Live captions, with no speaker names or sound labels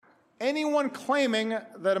Anyone claiming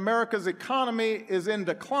that America's economy is in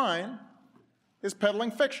decline is peddling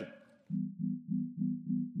fiction.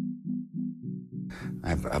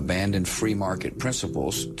 I've abandoned free market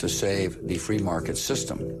principles to save the free market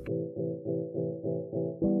system.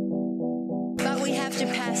 But we have to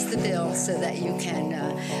pass the bill so that you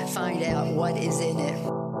can find out what is in it.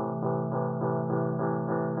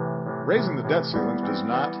 Raising the debt ceilings does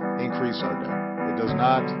not increase our debt. It does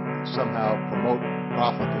not somehow promote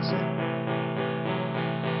profligacy.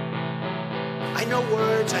 I know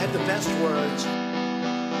words. I have the best words.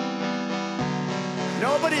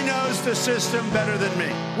 Nobody knows the system better than me,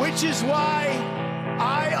 which is why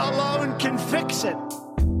I alone can fix it.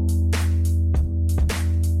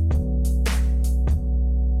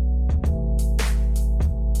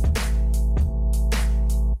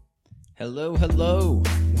 Hello, hello.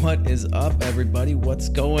 What is up, everybody? What's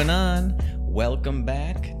going on? Welcome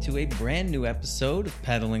back to a brand new episode of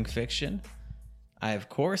Peddling Fiction. I, of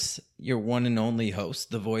course, your one and only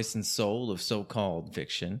host, the voice and soul of so-called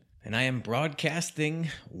fiction. And I am broadcasting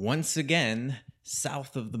once again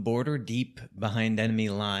south of the border, deep behind enemy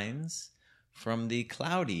lines, from the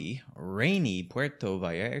cloudy, rainy Puerto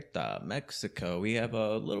Vallarta, Mexico. We have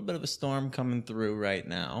a little bit of a storm coming through right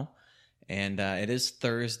now, and it is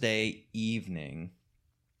Thursday evening.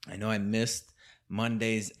 I know I missed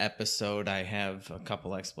Monday's episode. I have a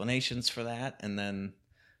couple explanations for that, and then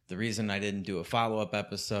the reason I didn't do a follow-up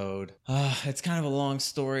episode, it's kind of a long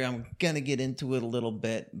story. I'm going to get into it a little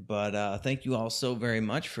bit, but thank you all so very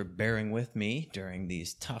much for bearing with me during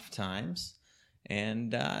these tough times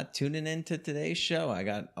and tuning into today's show. I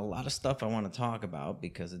got a lot of stuff I want to talk about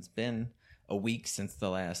because it's been a week since the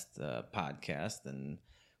last podcast, and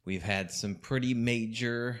we've had some pretty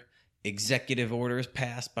major executive orders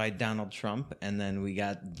passed by Donald Trump, and then we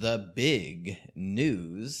got the big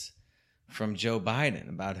news from Joe Biden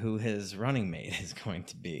about who his running mate is going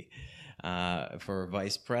to be for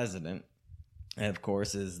vice president. And of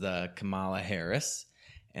course is the Kamala Harris.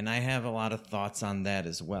 And I have a lot of thoughts on that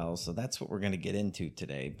as well. So that's what we're going to get into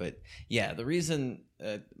today. But yeah, the reason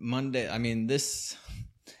Monday, I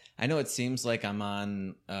know it seems like I'm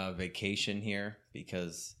on vacation here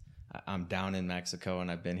because I'm down in Mexico and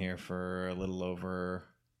I've been here for a little over,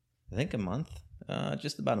 I think, a month.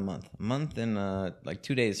 Just about a month. A month and like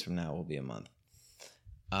 2 days from now will be a month.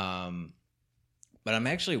 But I'm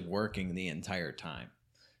actually working the entire time.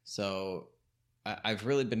 So I've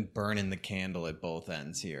really been burning the candle at both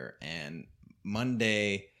ends here. And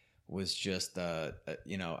Monday was just, like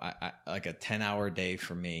a 10-hour day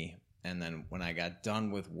for me. And then when I got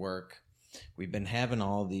done with work, we've been having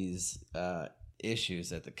all these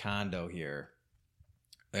issues at the condo here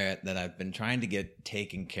that I've been trying to get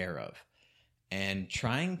taken care of. And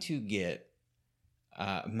trying to get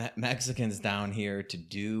Mexicans down here to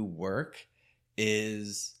do work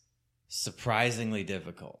is surprisingly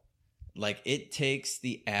difficult. Like, it takes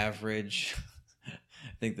the average,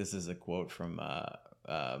 I think this is a quote from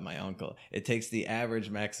my uncle, it takes the average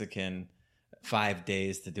Mexican 5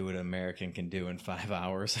 days to do what an American can do in 5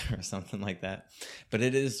 hours or something like that. But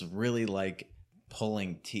it is really like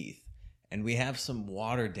pulling teeth. And we have some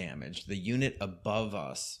water damage. The unit above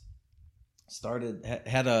us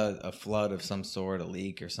had a flood of some sort, a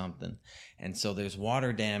leak or something. And so there's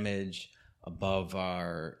water damage above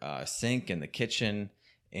our sink in the kitchen,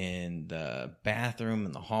 in the bathroom,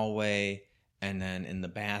 in the hallway, and then in the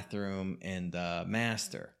bathroom in the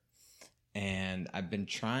master. And I've been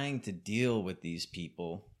trying to deal with these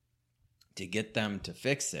people to get them to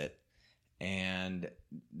fix it. And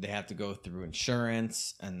they have to go through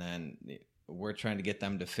insurance, and then we're trying to get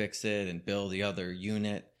them to fix it and build the other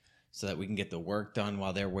unit so that we can get the work done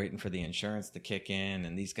while they're waiting for the insurance to kick in.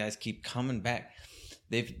 And these guys keep coming back.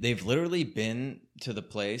 They've literally been to the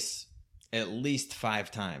place at least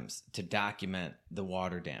 5 times to document the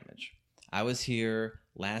water damage. I was here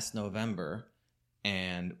last November,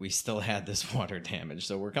 and we still had this water damage.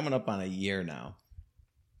 So we're coming up on a year now.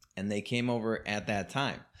 And they came over at that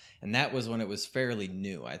time. And that was when it was fairly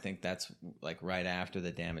new. I think that's like right after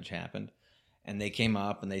the damage happened. And they came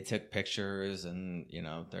up and they took pictures and,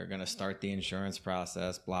 they're going to start the insurance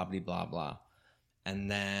process, blah, blah, blah, blah.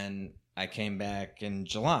 And then I came back in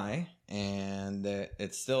July and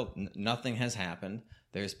it's still, nothing has happened.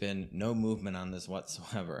 There's been no movement on this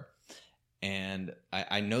whatsoever. And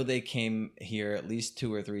I know they came here at least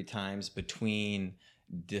 2 or 3 times between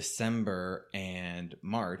December and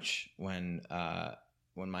March when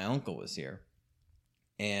my uncle was here.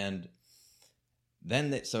 And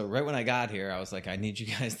then, so right when I got here, I was like, I need you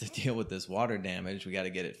guys to deal with this water damage. We got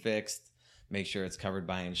to get it fixed make sure it's covered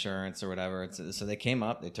by insurance or whatever. So they came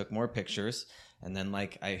up, they took more pictures, and then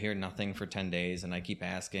like I hear nothing for 10 days, and I keep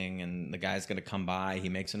asking, and the guy's going to come by. He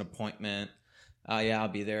makes an appointment. Yeah, I'll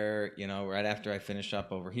be there, right after I finish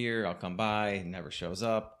up over here. I'll come by. He never shows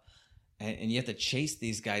up. And you have to chase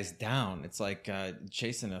these guys down. It's like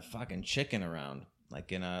chasing a fucking chicken around,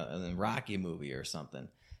 like in a Rocky movie or something,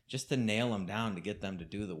 just to nail them down to get them to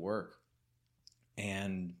do the work.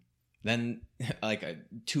 And then like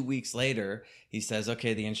 2 weeks later, he says,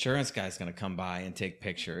 okay, the insurance guy's going to come by and take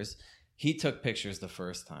pictures. He took pictures the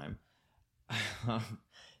first time.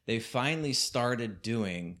 They finally started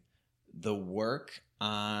doing the work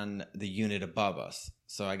on the unit above us.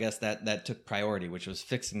 So I guess that took priority, which was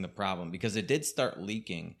fixing the problem, because it did start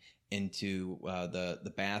leaking into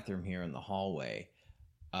the bathroom here in the hallway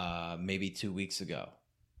maybe 2 weeks ago.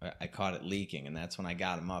 I caught it leaking, and that's when I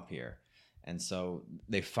got him up here. And so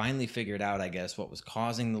they finally figured out, I guess, what was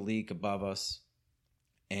causing the leak above us.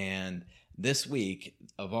 And this week,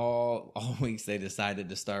 of all weeks, they decided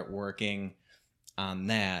to start working on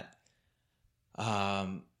that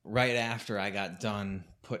right after I got done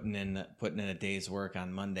putting in a day's work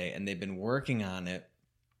on Monday. And they've been working on it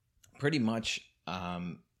pretty much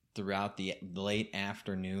throughout the late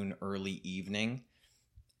afternoon, early evening.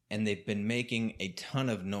 And they've been making a ton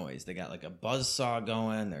of noise. They got like a buzzsaw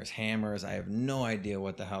going. There's hammers. I have no idea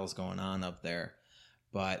what the hell's going on up there.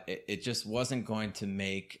 But it just wasn't going to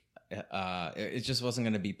make... it just wasn't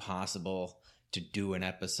going to be possible to do an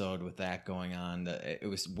episode with that going on. It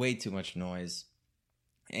was way too much noise.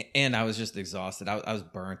 And I was just exhausted. I was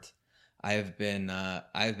burnt. I've been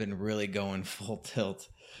really going full tilt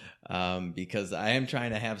because I am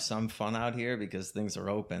trying to have some fun out here because things are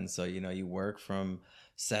open. So, you work from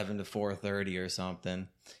 7 to 4:30 or something,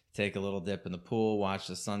 take a little dip in the pool, watch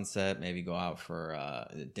the sunset, maybe go out for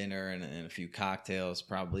dinner and a few cocktails,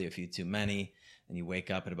 probably a few too many. And you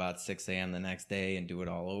wake up at about 6 a.m. the next day and do it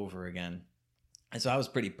all over again. And so I was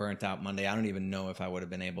pretty burnt out Monday. I don't even know if I would have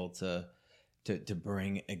been able to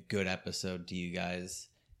bring a good episode to you guys,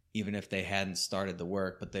 even if they hadn't started the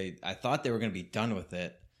work. But I thought they were going to be done with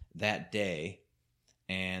it that day,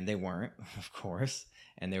 and they weren't, of course.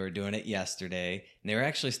 And they were doing it yesterday, and they were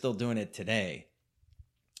actually still doing it today.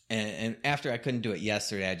 And after I couldn't do it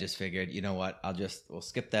yesterday, I just figured, you know what? We'll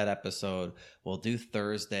skip that episode. We'll do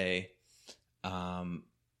Thursday.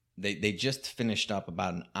 They just finished up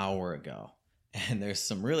about an hour ago, and there's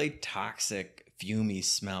some really toxic, fumey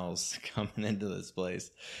smells coming into this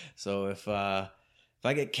place. So if I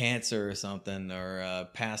get cancer or something, or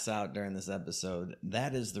pass out during this episode,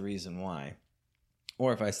 that is the reason why.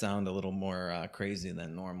 Or if I sound a little more crazy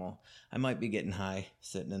than normal, I might be getting high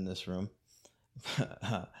sitting in this room.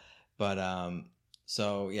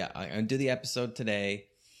 So yeah, I'm gonna do the episode today.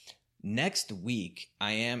 Next week,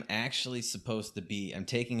 I am actually supposed to be. I'm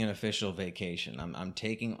taking an official vacation. I'm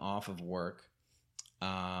taking off of work,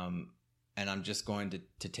 and I'm just going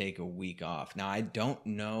to take a week off. Now, I don't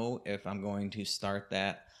know if I'm going to start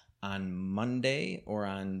that on Monday or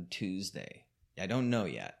on Tuesday. I don't know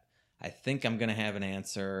yet. I think I'm going to have an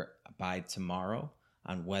answer by tomorrow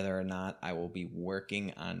on whether or not I will be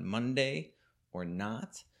working on Monday or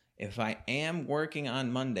not. If I am working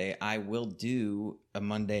on Monday, I will do a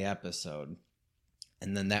Monday episode,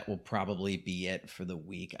 and then that will probably be it for the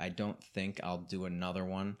week. I don't think I'll do another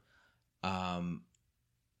one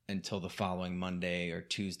until the following Monday or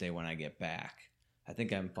Tuesday when I get back. I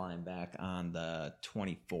think I'm flying back on the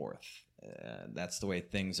 24th. That's the way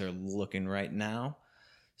things are looking right now.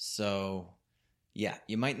 So, yeah,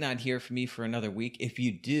 you might not hear from me for another week. If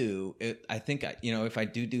you do, I think, if I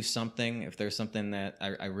do something, if there's something that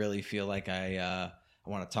I really feel like I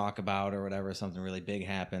want to talk about or whatever, something really big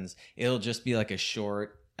happens, it'll just be like a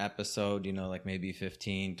short episode, like maybe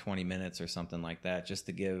 15, 20 minutes or something like that, just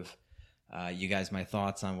to give you guys my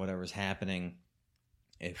thoughts on whatever's happening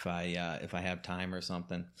if I have time or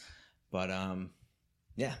something. But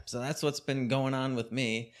yeah, so that's what's been going on with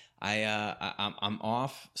me. I'm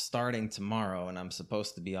off starting tomorrow, and I'm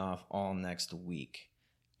supposed to be off all next week.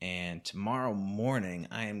 And tomorrow morning,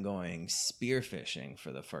 I am going spearfishing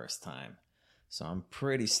for the first time. So I'm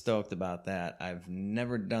pretty stoked about that. I've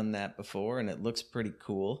never done that before, and it looks pretty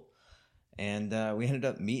cool. And we ended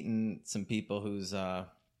up meeting some people whose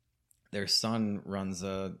their son runs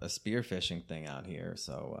a spearfishing thing out here.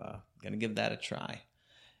 So going to give that a try.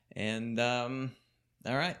 And all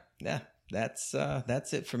right, yeah. That's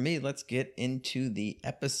it for me. Let's get into the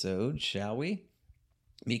episode, shall we?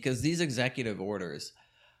 Because these executive orders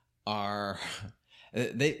are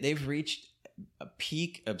they've reached a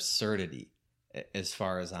peak absurdity as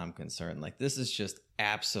far as I'm concerned. Like, this is just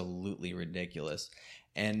absolutely ridiculous.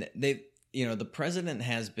 And the president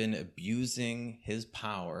has been abusing his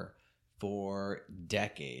power for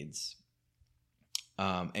decades.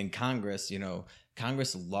 And Congress,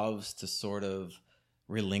 Congress loves to sort of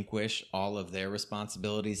relinquish all of their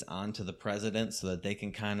responsibilities onto the president so that they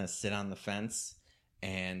can kind of sit on the fence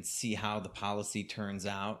and see how the policy turns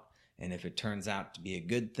out. And if it turns out to be a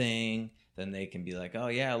good thing, then they can be like, oh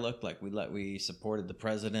yeah, look, like we supported the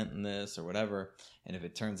president in this or whatever. And if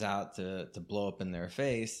it turns out to blow up in their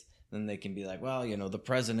face, then they can be like, well, the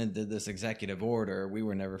president did this executive order. We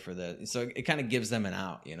were never for that. So it kind of gives them an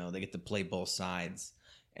out. They get to play both sides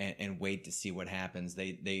and wait to see what happens.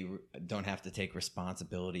 They don't have to take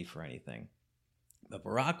responsibility for anything. But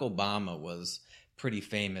Barack Obama was pretty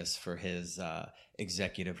famous for his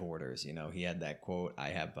executive orders. He had that quote, I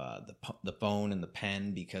have the phone and the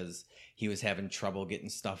pen, because he was having trouble getting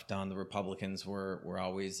stuff done. The Republicans were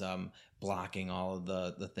always blocking all of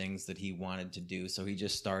the things that he wanted to do. So he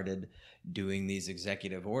just started doing these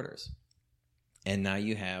executive orders. And now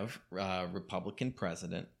you have a Republican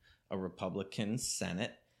president, a Republican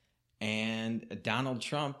Senate, and Donald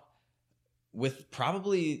Trump with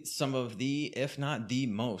probably some of the, if not the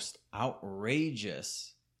most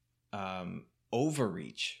outrageous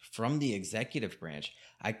overreach from the executive branch.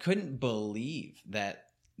 I couldn't believe that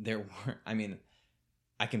there were,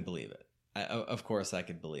 I can believe it. Of course I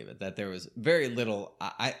could believe it, that there was very little.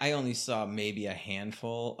 I only saw maybe a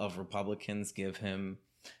handful of Republicans give him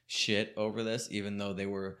shit over this, even though they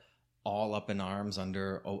were all up in arms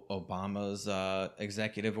under Obama's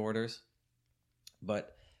executive orders.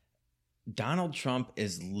 But Donald Trump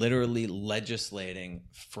is literally legislating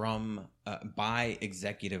by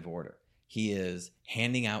executive order. He is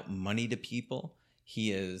handing out money to people.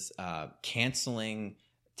 He is canceling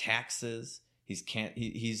taxes.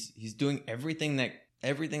 He's doing everything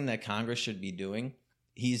that Congress should be doing.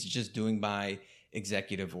 He's just doing by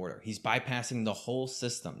executive order. He's bypassing the whole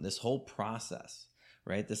system, this whole process,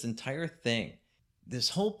 right? This entire thing. This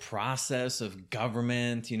whole process of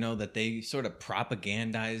government, that they sort of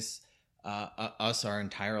propagandize us our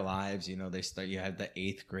entire lives. You have the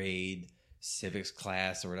 8th grade civics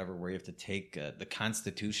class or whatever, where you have to take the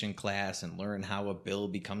Constitution class and learn how a bill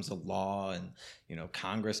becomes a law, and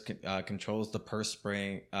Congress controls the purse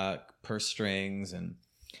strings, and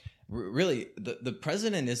really the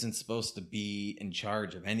president isn't supposed to be in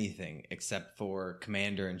charge of anything except for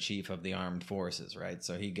commander in chief of the armed forces, right?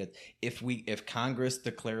 So if Congress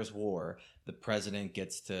declares war, the president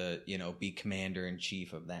gets to be commander in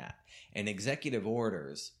chief of that. And executive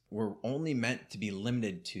orders were only meant to be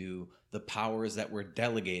limited to the powers that were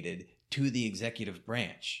delegated to the executive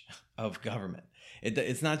branch of government.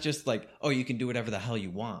 It's not just like, oh, you can do whatever the hell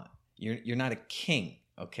you want. You're not a king.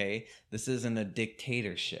 Okay, this isn't a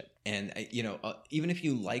dictatorship. And even if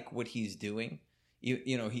you like what he's doing,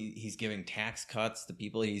 he's giving tax cuts to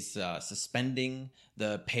people. He's suspending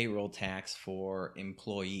the payroll tax for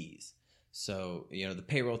employees. So the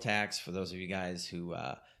payroll tax, for those of you guys who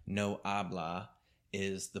know habla,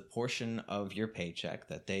 is the portion of your paycheck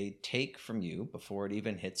that they take from you before it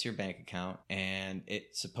even hits your bank account, and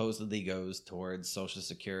it supposedly goes towards Social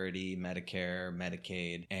Security, Medicare,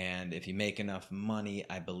 Medicaid, and if you make enough money,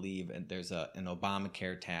 I believe there's an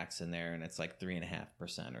Obamacare tax in there, and it's like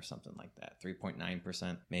 3.5% or something like that,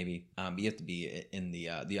 3.9% maybe. You have to be in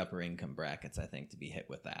the upper income brackets, I think, to be hit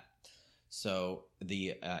with that. So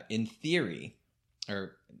in theory,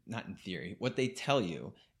 or not in theory, what they tell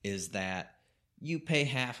you is that you pay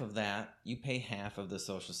half of that. You pay half of the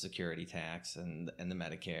Social Security tax and the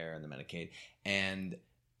Medicare and the Medicaid, and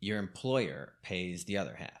your employer pays the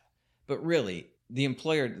other half. But really, the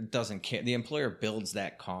employer doesn't care. The employer builds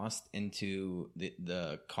that cost into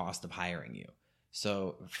the cost of hiring you.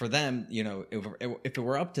 So for them, if it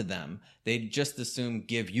were up to them, they'd just as soon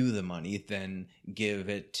give you the money than give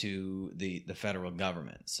it to the federal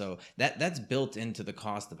government. So that's built into the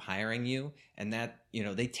cost of hiring you, and that,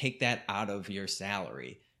 they take that out of your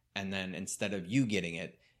salary, and then instead of you getting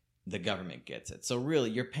it, the government gets it. So really,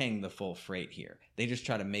 you're paying the full freight here. They just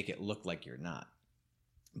try to make it look like you're not.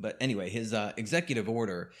 But anyway, his executive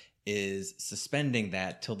order is suspending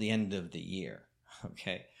that till the end of the year.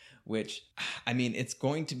 Okay. Which, it's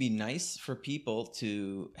going to be nice for people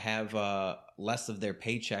to have less of their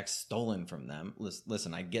paychecks stolen from them.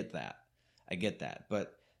 Listen, I get that.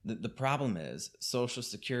 But the problem is Social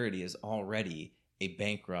Security is already a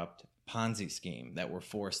bankrupt Ponzi scheme that we're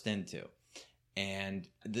forced into. And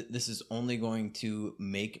this is only going to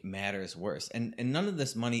make matters worse. And none of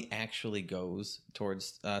this money actually goes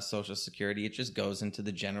towards Social Security. It just goes into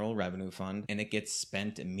the General Revenue Fund, and it gets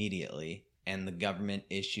spent immediately. and the government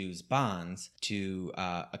issues bonds to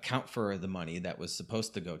account for the money that was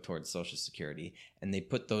supposed to go towards Social Security, and they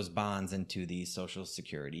put those bonds into the Social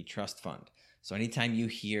Security Trust Fund. So anytime you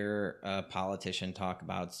hear a politician talk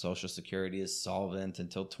about Social Security is solvent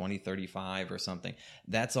until 2035 or something,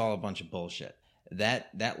 that's all a bunch of bullshit.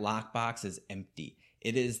 That lockbox is empty.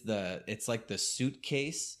 It's like the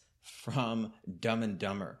suitcase from Dumb and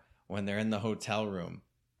Dumber when they're in the hotel room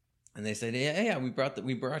and they say, yeah, we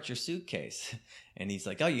brought your suitcase. And he's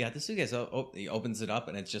like, oh, you got the suitcase. Oh, he opens it up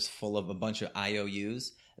and it's just full of a bunch of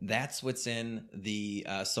IOUs. That's what's in the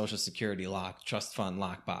Social Security trust fund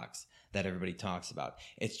lockbox that everybody talks about.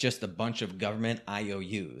 It's just a bunch of government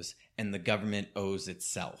IOUs, and the government owes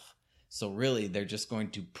itself. So really, they're just going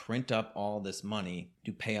to print up all this money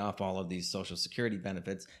to pay off all of these Social Security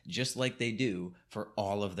benefits, just like they do for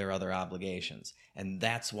all of their other obligations. And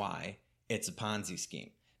that's why it's a Ponzi scheme,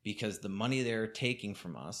 because the money they're taking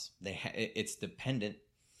from us, it's dependent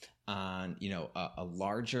on, a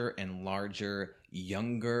larger and larger,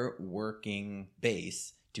 younger working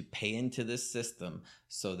base to pay into this system,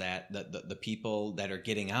 so that the people that are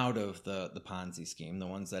getting out of the Ponzi scheme, the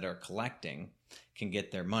ones that are collecting, can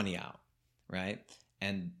get their money out, right?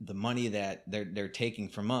 And the money that they're taking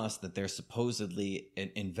from us, that they're supposedly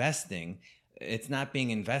investing, it's not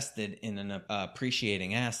being invested in an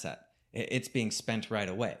appreciating asset. It's being spent right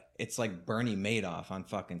away. It's like Bernie Madoff on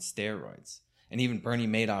fucking steroids. And even Bernie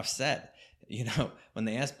Madoff said, when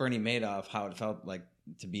they asked Bernie Madoff how it felt like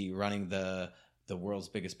to be running the world's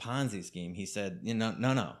biggest Ponzi scheme, he said,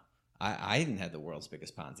 no, I didn't have the world's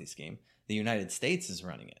biggest Ponzi scheme. The United States is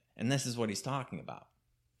running it. And this is what he's talking about.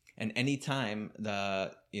 And anytime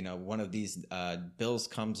one of these bills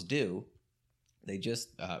comes due, they just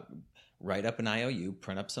write up an IOU,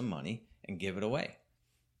 print up some money, and give it away.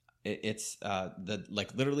 It's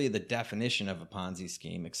literally the definition of a Ponzi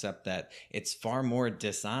scheme, except that it's far more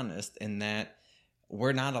dishonest in that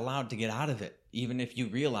we're not allowed to get out of it, even if you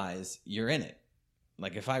realize you're in it.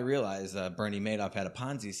 Like if I realized Bernie Madoff had a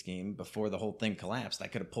Ponzi scheme before the whole thing collapsed, I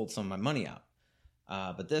could have pulled some of my money out.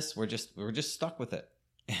 But we're just stuck with it.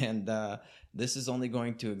 And this is only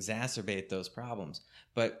going to exacerbate those problems.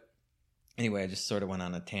 But anyway, I just sort of went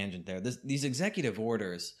on a tangent there. These executive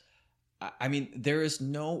orders, I mean, there is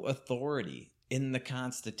no authority in the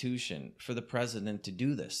Constitution for the president to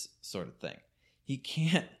do this sort of thing. He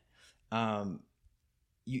can't,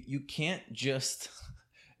 you can't just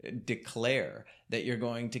declare that you're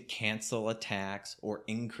going to cancel a tax or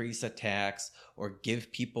increase a tax or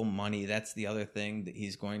give people money. That's the other thing, that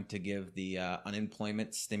he's going to give the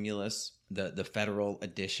unemployment stimulus, the federal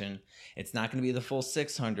edition. It's not going to be the full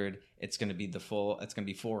 600. It's going to be it's going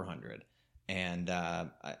to be 400. And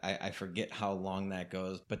I forget how long that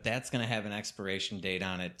goes, but that's going to have an expiration date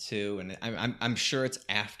on it too. And I'm sure it's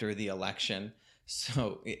after the election.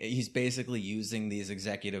 So he's basically using these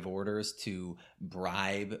executive orders to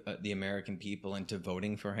bribe the American people into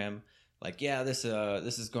voting for him. Like, yeah, this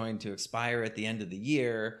is going to expire at the end of the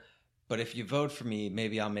year, but if you vote for me,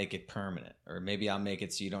 maybe I'll make it permanent, or maybe I'll make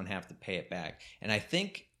it so you don't have to pay it back. And I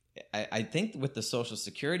think with the Social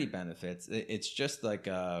Security benefits, it's just like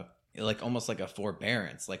almost like a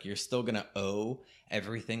forbearance. Like you're still going to owe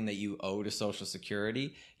everything that you owe to Social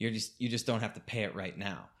Security. You just don't have to pay it right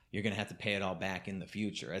now. You're going to have to pay it all back in the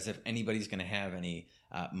future, as if anybody's going to have any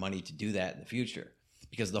money to do that in the future.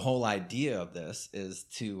 Because the whole idea of this is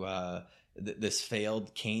to this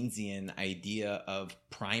failed Keynesian idea of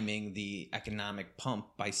priming the economic pump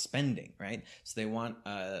by spending, right? So they want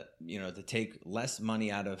to take less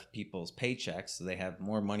money out of people's paychecks so they have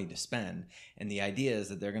more money to spend. And the idea is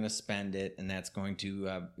that they're going to spend it, and that's going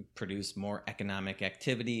to produce more economic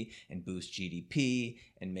activity and boost GDP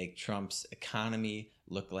and make Trump's economy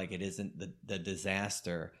look like it isn't the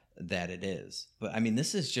disaster that it is. But I mean,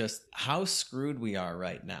 this is just how screwed we are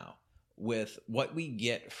right now with what we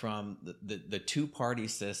get from the two-party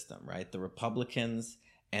system, right? The Republicans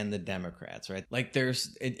and the Democrats, right? Like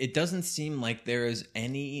it doesn't seem like there is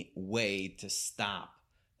any way to stop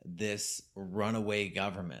this runaway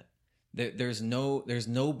government. There's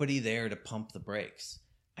nobody there to pump the brakes.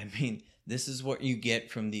 I mean, this is what you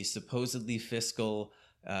get from these supposedly fiscal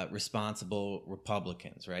responsible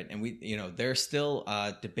Republicans, right? And they're still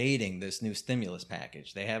debating this new stimulus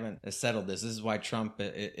package. They haven't settled this. This is why Trump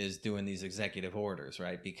is doing these executive orders,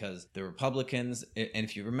 right? Because the Republicans, and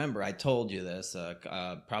if you remember, I told you this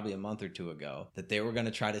probably a month or two ago, that they were going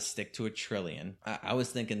to try to stick to $1 trillion. I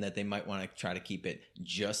was thinking that they might want to try to keep it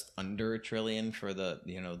just under $1 trillion for the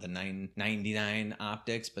 999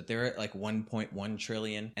 optics, but they're at like 1.1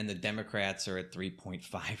 trillion, and the Democrats are at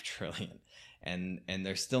 3.5 trillion. and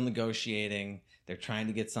they're still negotiating. They're trying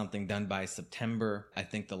to get something done by September. I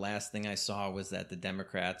think the last thing I saw was that the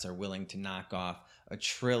Democrats are willing to knock off $1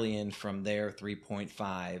 trillion from their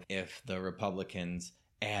 3.5 if the Republicans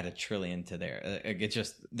add $1 trillion to there. It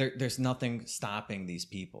just there's nothing stopping these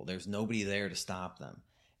people. There's nobody there to stop them,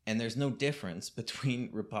 and there's no difference between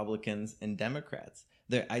Republicans and Democrats.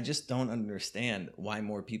 I just don't understand why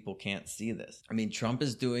more people can't see this. I mean, Trump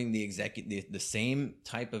is doing the same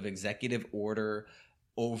type of executive order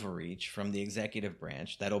overreach from the executive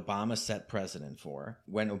branch that Obama set precedent for.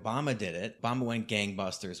 When Obama did it, Obama went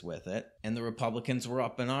gangbusters with it, and the Republicans were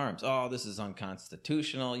up in arms. Oh, this is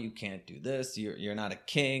unconstitutional. You can't do this. You're not a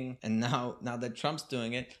king. And now that Trump's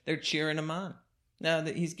doing it, they're cheering him on. Now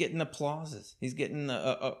that he's getting applauses. He's getting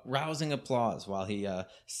a rousing applause while he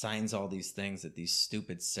signs all these things at these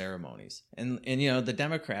stupid ceremonies. And the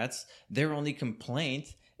Democrats, their only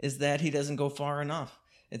complaint is that he doesn't go far enough.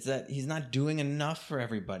 It's that he's not doing enough for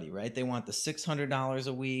everybody, right? They want the $600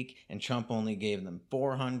 a week, and Trump only gave them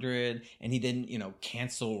 $400, and he didn't,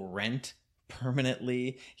 cancel rent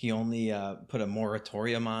permanently. He only put a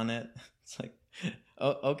moratorium on it. It's like,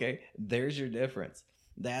 oh, okay, there's your difference.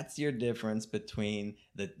 That's your difference between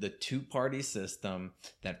the two-party system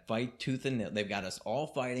that fight tooth and nail. They've got us all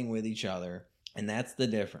fighting with each other, and that's the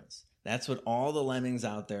difference. That's what all the lemmings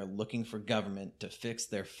out there looking for government to fix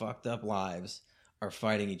their fucked up lives are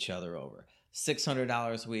fighting each other over.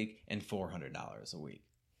 $600 a week and $400 a week.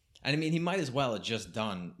 And I mean, he might as well have just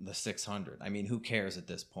done the $600. I mean, who cares at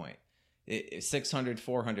this point? $600,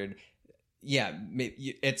 $400. Yeah,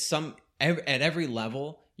 at every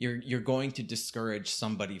level, you're going to discourage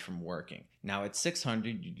somebody from working. Now at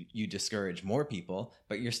 $600, you discourage more people,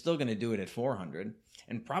 but you're still going to do it at $400,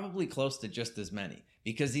 and probably close to just as many.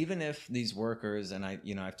 Because even if these workers, and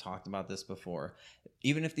I've talked about this before,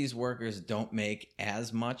 even if these workers don't make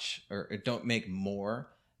as much or don't make more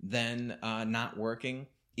than not working,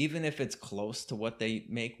 even if it's close to what they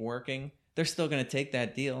make working, they're still going to take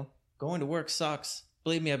that deal. Going to work sucks.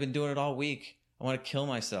 Believe me, I've been doing it all week. I want to kill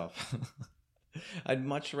myself. I'd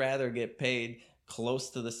much rather get paid close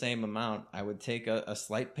to the same amount. I would take a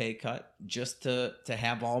slight pay cut just to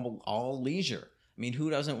have all leisure. I mean, who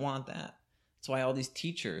doesn't want that? That's why all these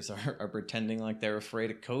teachers are pretending like they're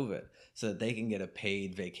afraid of COVID so that they can get a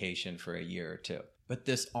paid vacation for a year or two. But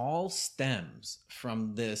this all stems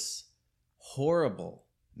from this horrible,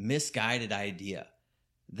 misguided idea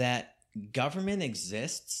that government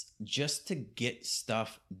exists just to get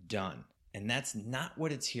stuff done. And that's not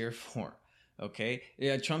what it's here for. Okay?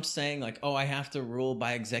 Yeah, Trump's saying like, oh, I have to rule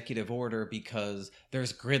by executive order because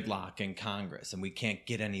there's gridlock in Congress and we can't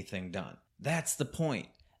get anything done. That's the point.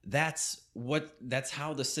 That's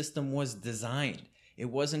how the system was designed. It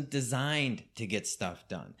wasn't designed to get stuff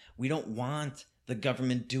done. We don't want the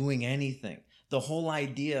government doing anything. The whole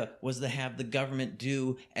idea was to have the government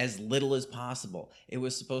do as little as possible. It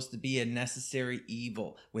was supposed to be a necessary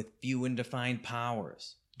evil with few and defined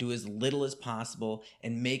powers. Do as little as possible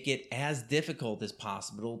and make it as difficult as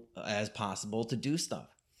possible to do stuff.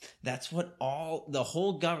 That's what the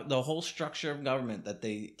whole structure of government that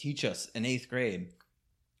they teach us in 8th grade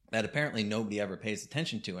that apparently nobody ever pays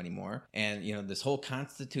attention to anymore. And, this whole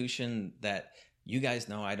Constitution that you guys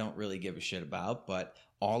know I don't really give a shit about, but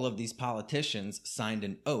all of these politicians signed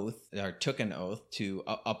an oath or took an oath to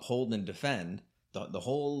uphold and defend. The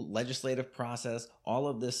whole legislative process, all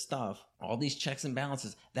of this stuff, all these checks and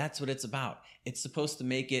balances, that's what it's about. It's supposed to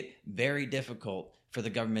make it very difficult for the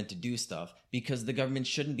government to do stuff because the government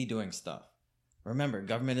shouldn't be doing stuff. Remember,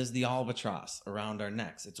 government is the albatross around our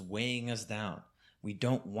necks. It's weighing us down. We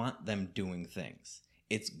don't want them doing things.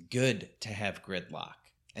 It's good to have gridlock.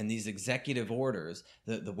 And these executive orders,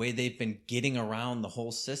 the way they've been getting around the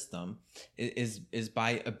whole system is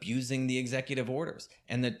by abusing the executive orders.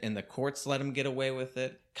 And the courts let them get away with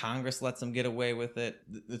it. Congress lets them get away with it.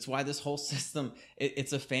 That's why this whole system,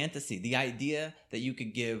 it's a fantasy. The idea that you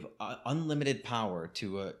could give unlimited power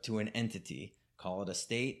to an entity, call it a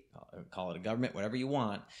state, call it a government, whatever you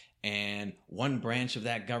want, and one branch of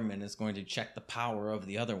that government is going to check the power of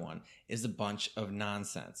the other one is a bunch of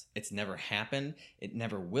nonsense. It's never happened. It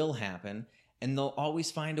never will happen. And they'll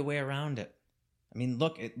always find a way around it. I mean,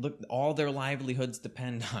 look, all their livelihoods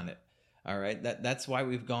depend on it. All right. That's why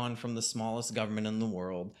we've gone from the smallest government in the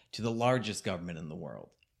world to the largest government in the world.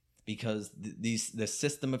 Because the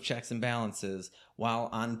system of checks and balances, while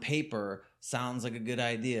on paper sounds like a good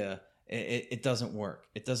idea, it doesn't work.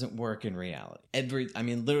 It doesn't work in reality.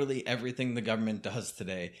 Literally everything the government does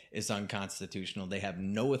today is unconstitutional. They have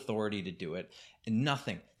no authority to do it. And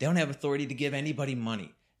nothing. They don't have authority to give anybody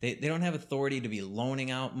money. They don't have authority to be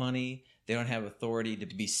loaning out money. They don't have authority to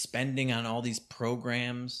be spending on all these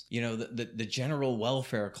programs. You know, the general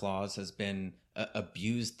welfare clause has been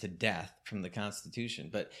abused to death from the Constitution.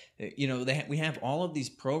 But, you know, we have all of these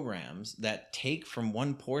programs that take from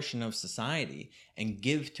one portion of society and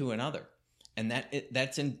give to another. And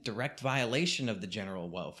that's in direct violation of the general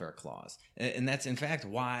welfare clause. And that's, in fact,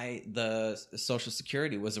 why the Social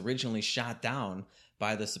Security was originally shot down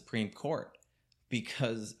by the Supreme Court,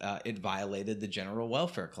 because it violated the general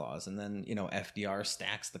welfare clause. And then, you know, FDR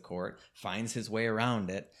stacks the court, finds his way around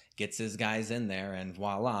it, gets his guys in there, and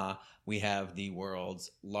voila, we have the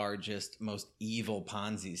world's largest, most evil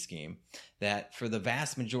Ponzi scheme that for the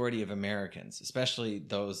vast majority of Americans, especially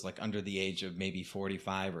those like under the age of maybe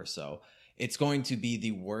 45 or so, it's going to be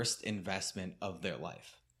the worst investment of their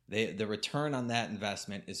life. The return on that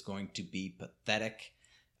investment is going to be pathetic.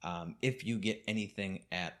 If you get anything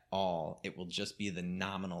at all, it will just be the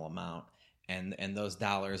nominal amount. And those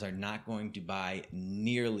dollars are not going to buy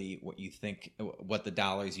nearly what you think, what the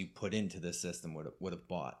dollars you put into the system would have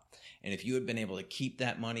bought. And if you had been able to keep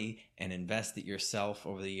that money and invest it yourself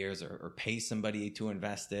over the years, or pay somebody to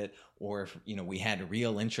invest it, or if, you know, we had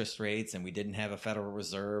real interest rates and we didn't have a Federal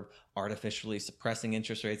Reserve artificially suppressing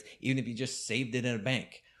interest rates, even if you just saved it in a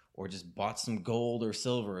bank, or just bought some gold or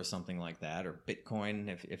silver or something like that, or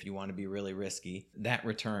Bitcoin if you want to be really risky, that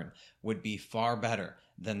return would be far better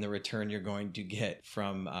than the return you're going to get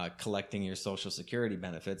from collecting your Social Security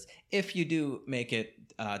benefits if you do make it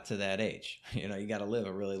to that age. You know, you got to live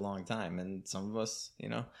a really long time, and some of us, you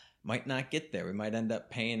know, might not get there. We might end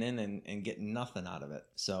up paying in and getting nothing out of it.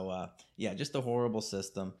 So yeah, just a horrible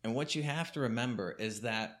system. And what you have to remember is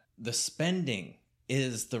that the spending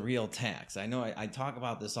is the real tax. I know I talk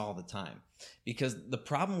about this all the time, because the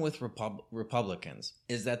problem with Republicans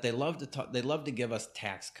is that they love to give us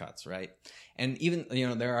tax cuts, right? And even, you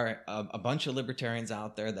know, there are a bunch of libertarians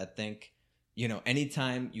out there that think, you know,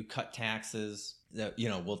 anytime you cut taxes, that, you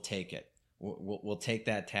know, we'll take it. We'll take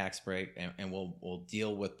that tax break and we'll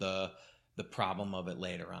deal with the problem of it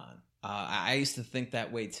later on. I used to think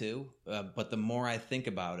that way too, but the more I think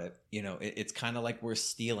about it, you know, it's kind of like we're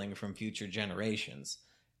stealing from future generations.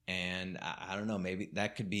 And I don't know, maybe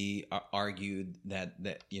that could be argued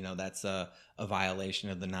that you know, that's a violation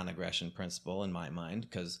of the non-aggression principle in my mind,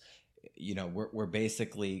 because, you know, we're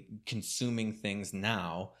basically consuming things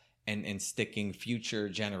now and sticking future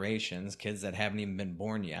generations, kids that haven't even been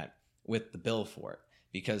born yet, with the bill for it,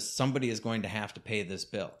 because somebody is going to have to pay this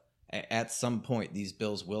bill. At some point, these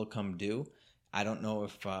bills will come due. I don't know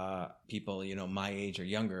if people, you know, my age or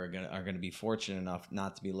younger are going to be fortunate enough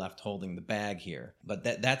not to be left holding the bag here. But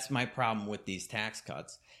that's my problem with these tax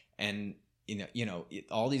cuts. And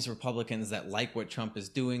all these Republicans that like what Trump is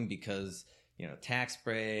doing because, you know, tax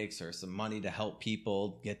breaks or some money to help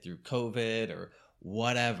people get through COVID or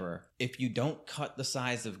whatever. If you don't cut the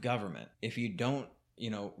size of government, if you don't, you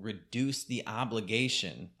know, reduce the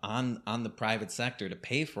obligation on the private sector to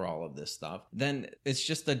pay for all of this stuff, then it's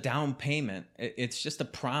just a down payment. It's just a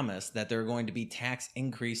promise that there are going to be tax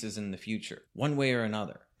increases in the future. One way or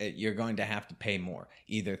another, you're going to have to pay more,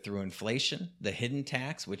 either through inflation, the hidden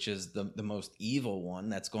tax, which is the most evil one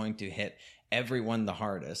that's going to hit everyone the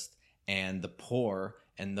hardest, and the poor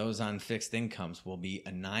and those on fixed incomes will be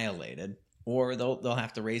annihilated. Or they'll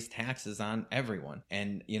have to raise taxes on everyone.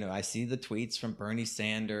 And, you know, I see the tweets from Bernie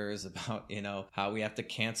Sanders about, you know, how we have to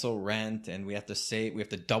cancel rent and we have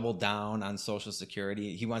to double down on Social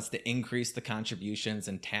Security. He wants to increase the contributions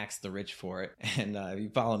and tax the rich for it. And if you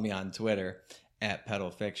follow me on Twitter at Pedal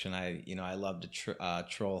Fiction, I love to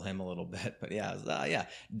troll him a little bit. But yeah,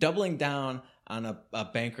 doubling down on a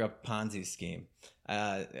bankrupt Ponzi scheme.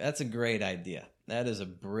 That's a great idea. That is a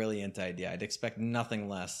brilliant idea. I'd expect nothing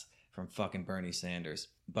less from fucking Bernie Sanders.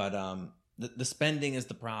 But the spending is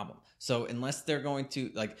the problem. So unless they're going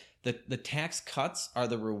to, like, the tax cuts are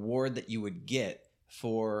the reward that you would get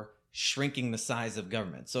for shrinking the size of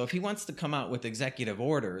government. So if he wants to come out with executive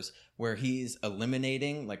orders where he's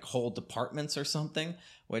eliminating like whole departments or something,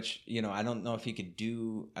 which, you know, I don't know if he could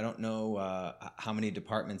do, I don't know how many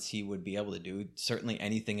departments he would be able to do. Certainly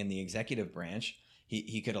anything in the executive branch,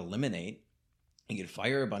 he could eliminate. You could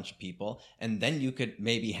fire a bunch of people, and then you could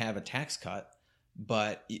maybe have a tax cut,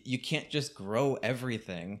 but you can't just grow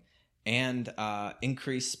everything and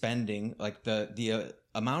increase spending. Like the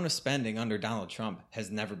amount of spending under Donald Trump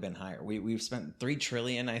has never been higher. We've spent $3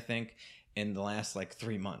 trillion, I think, in the last like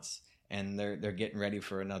 3 months, and they're getting ready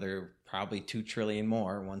for another probably $2 trillion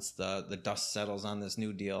more once the dust settles on this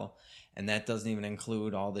new deal, and that doesn't even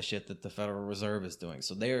include all the shit that the Federal Reserve is doing.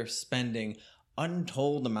 So they're spending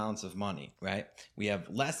untold amounts of money, right? We have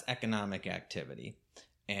less economic activity,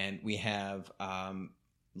 and we have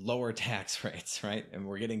lower tax rates, right? And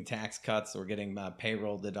we're getting tax cuts, we're getting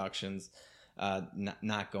payroll deductions,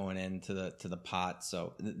 not going into the pot.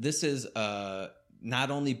 So this is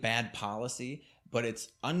not only bad policy, but it's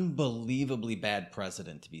unbelievably bad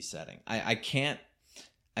precedent to be setting.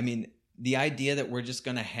 The idea that we're just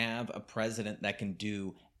going to have a president that can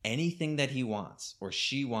do anything that he wants or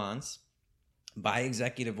she wants by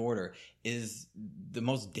executive order is the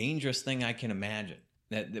most dangerous thing I can imagine.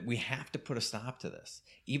 That we have to put a stop to this.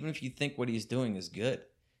 Even if you think what he's doing is good,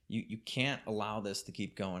 you can't allow this to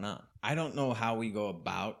keep going on. I don't know how we go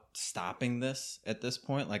about stopping this at this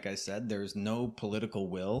point. Like I said, there's no political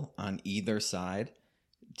will on either side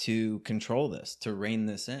to control this, to rein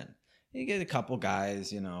this in. You get a couple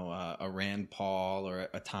guys, a Rand Paul or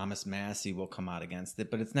a Thomas Massey will come out against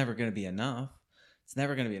it, but it's never going to be enough. It's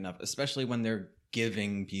never going to be enough, especially when they're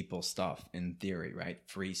giving people stuff in theory, right?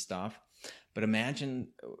 Free stuff. But imagine,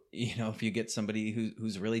 if you get somebody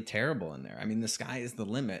who's really terrible in there. I mean, the sky is the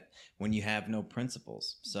limit when you have no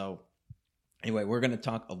principles. So anyway, we're going to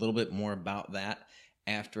talk a little bit more about that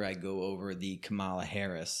after I go over the Kamala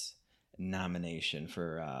Harris nomination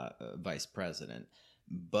for vice president.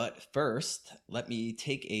 But first, let me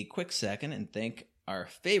take a quick second and thank our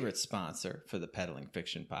favorite sponsor for the Peddling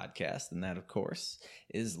Fiction podcast, and that, of course,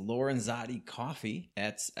 is Lorenzotti Coffee.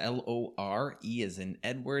 That's Lore as in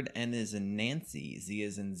Edward, N as in Nancy, Z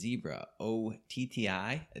as in Zebra, OTTI.coffee.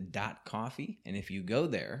 And if you go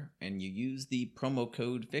there and you use the promo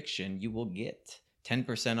code FICTION, you will get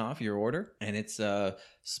 10% off your order. And it's a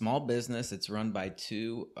small business. It's run by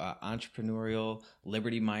two entrepreneurial,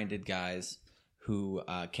 liberty-minded guys who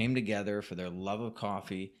came together for their love of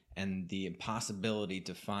coffee and the impossibility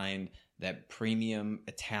to find that premium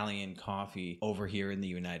Italian coffee over here in the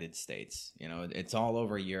United States. It's all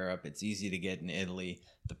over Europe. It's easy to get in Italy.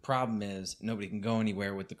 The problem is nobody can go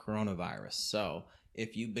anywhere with the coronavirus. So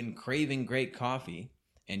if you've been craving great coffee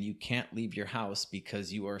and you can't leave your house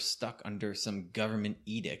because you are stuck under some government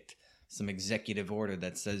edict, some executive order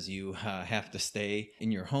that says you have to stay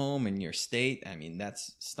in your home, in your state, that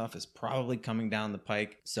stuff is probably coming down the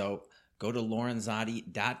pike. So go to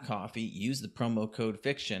Lorenzotti.coffee, use the promo code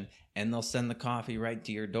FICTION, and they'll send the coffee right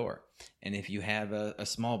to your door. And if you have a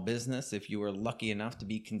small business, if you are lucky enough to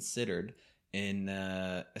be considered an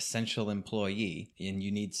essential employee and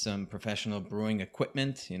you need some professional brewing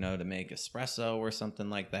equipment, to make espresso or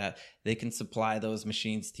something like that, they can supply those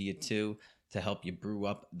machines to you too, to help you brew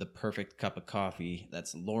up the perfect cup of coffee.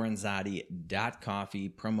 That's Lorenzotti.coffee,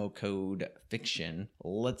 promo code FICTION.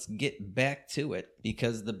 Let's get back to it,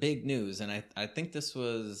 because the big news, and I think this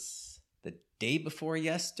was the day before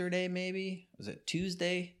yesterday, maybe? Was it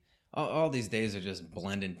Tuesday? All these days are just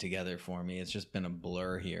blending together for me. It's just been a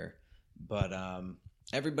blur here. But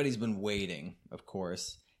everybody's been waiting, of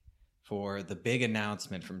course, for the big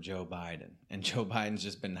announcement from Joe Biden. And Joe Biden's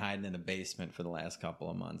just been hiding in a basement for the last couple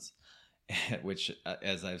of months, which,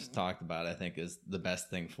 as I've talked about, I think is the best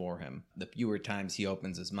thing for him. The fewer times he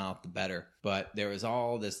opens his mouth, the better. But there was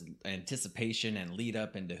all this anticipation and lead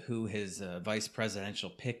up into who his vice presidential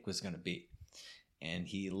pick was going to be. And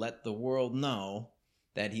he let the world know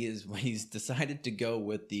that he's decided to go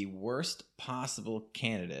with the worst possible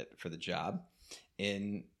candidate for the job,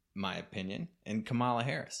 in my opinion, in Kamala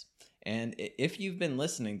Harris. And if you've been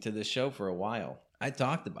listening to this show for a while, I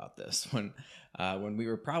talked about this when we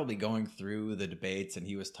were probably going through the debates, and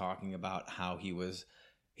he was talking about how he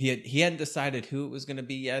hadn't decided who it was going to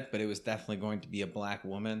be yet, but it was definitely going to be a black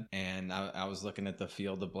woman. And I was looking at the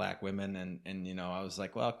field of black women, and I was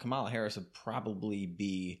like, well, Kamala Harris would probably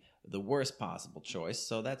be the worst possible choice,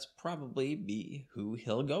 so that's probably be who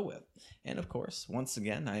he'll go with. And of course, once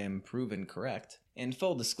again, I am proven correct. In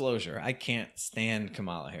full disclosure, I can't stand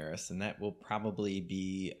Kamala Harris, and that will probably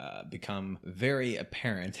become very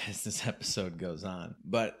apparent as this episode goes on.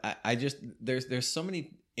 But I just there's so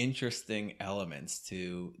many interesting elements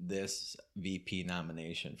to this VP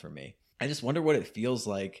nomination for me. I just wonder what it feels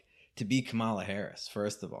like to be Kamala Harris.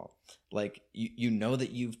 First of all, like you know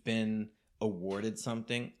that you've been awarded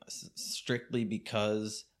something strictly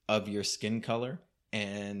because of your skin color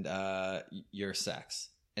and your sex,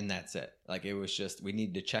 and that's it. Like, it was just, we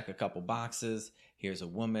need to check a couple boxes. Here's a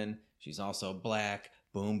woman, she's also black,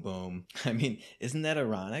 boom boom. I mean, isn't that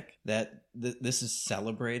ironic that this is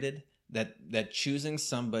celebrated, that choosing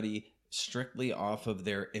somebody strictly off of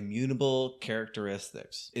their immutable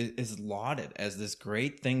characteristics is lauded as this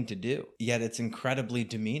great thing to do, yet it's incredibly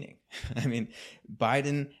demeaning. I mean,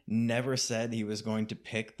 Biden never said he was going to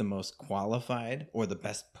pick the most qualified or the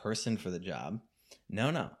best person for the job.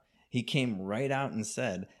 No. He came right out and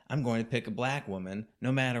said, I'm going to pick a black woman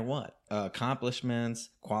no matter what. Accomplishments,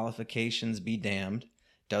 qualifications be damned.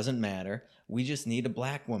 doesn't matter. We just need a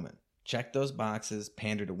black woman. Check those boxes,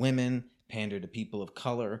 pander to women, pander to people of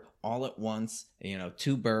color, all at once,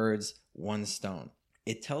 two birds, one stone.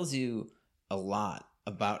 It tells you a lot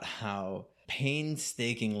about how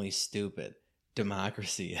painstakingly stupid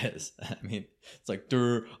democracy is. I mean, it's like,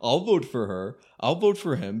 I'll vote for her. I'll vote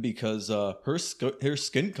for him because her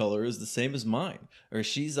skin color is the same as mine. Or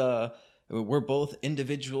we're both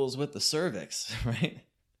individuals with the cervix, right?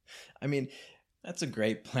 I mean, that's a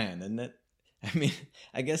great plan, isn't it? I mean,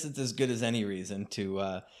 I guess it's as good as any reason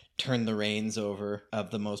to turn the reins over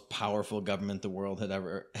of the most powerful government the world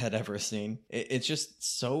had ever seen. It's just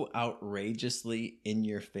so outrageously in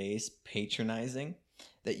your face, patronizing,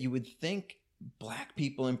 that you would think black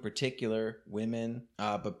people in particular, women,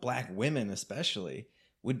 but black women especially,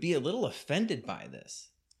 would be a little offended by this.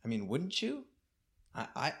 I mean, wouldn't you?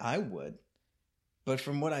 I would. But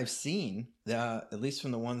from what I've seen, at least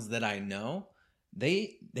from the ones that I know,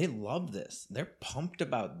 they love this. They're pumped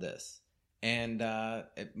about this. And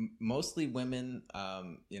mostly women,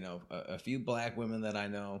 a few black women that I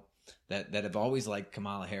know that have always liked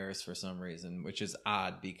Kamala Harris for some reason, which is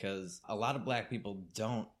odd because a lot of black people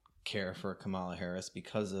don't care for Kamala Harris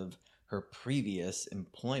because of her previous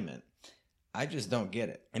employment. I just don't get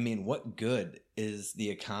it. I mean, what good is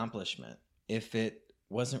the accomplishment if it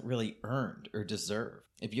wasn't really earned or deserved?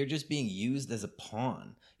 If you're just being used as a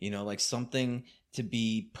pawn, like something to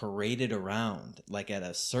be paraded around, like at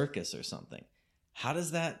a circus or something, how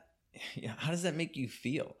does that make you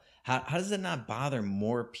feel? How does it not bother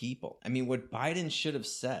more people? I mean, what Biden should have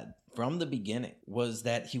said from the beginning was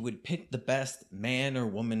that he would pick the best man or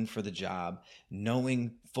woman for the job,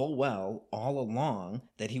 knowing full well all along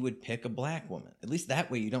that he would pick a black woman. At least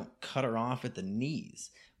that way you don't cut her off at the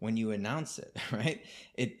knees when you announce it, right?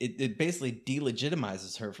 It basically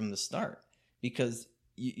delegitimizes her from the start because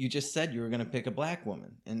you just said you were going to pick a black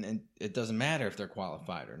woman, and it doesn't matter if they're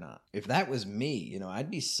qualified or not. If that was me,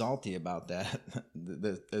 I'd be salty about that,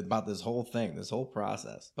 about this whole thing, this whole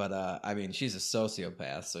process. But I mean, she's a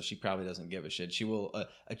sociopath, so she probably doesn't give a shit. She will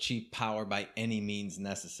achieve power by any means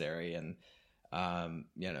necessary, and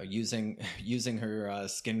using her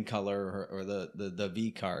skin color or the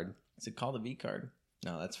V card. Is it called the V card?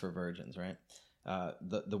 No, that's for virgins, right?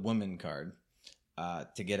 The woman card.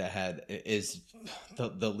 To get ahead is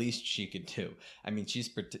the least she could do. I mean,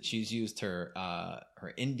 she's used her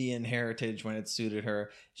Indian heritage when it suited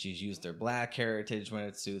her. She's used her black heritage when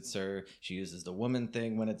it suits her. She uses the woman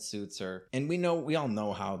thing when it suits her. And we all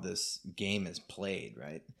know how this game is played,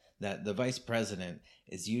 right? That the vice president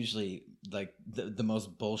is usually like the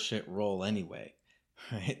most bullshit role anyway,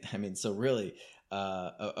 right? I mean, so really,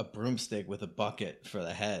 a broomstick with a bucket for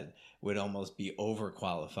the head would almost be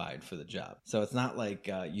overqualified for the job. So it's not like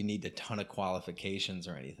you need a ton of qualifications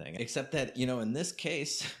or anything, except that, in this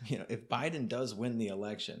case, if Biden does win the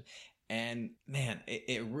election, and man,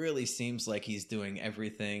 it really seems like he's doing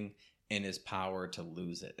everything in his power to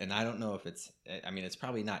lose it. And I don't know if it's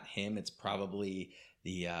probably not him. It's probably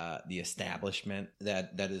the establishment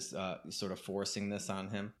that is sort of forcing this on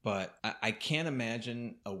him. But I can't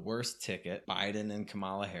imagine a worse ticket, Biden and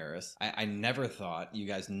Kamala Harris. I never thought, you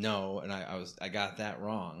guys know, and I got that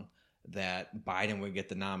wrong, that Biden would get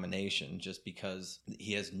the nomination just because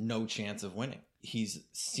he has no chance of winning. He's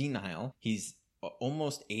senile. He's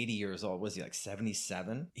almost 80 years old. Was he like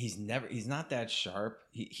 77? He's not that sharp.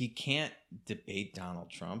 He can't debate Donald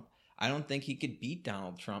Trump. I don't think he could beat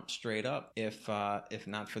Donald Trump straight up if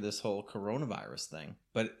not for this whole coronavirus thing.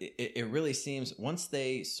 But it really seems once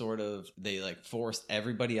they forced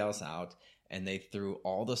everybody else out and they threw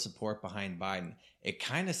all the support behind Biden, it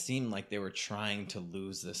kind of seemed like they were trying to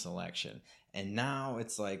lose this election. And now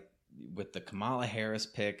it's like with the Kamala Harris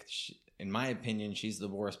pick, in my opinion, she's the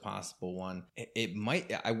worst possible one.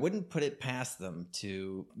 I wouldn't put it past them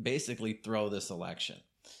to basically throw this election.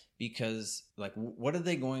 Because, what are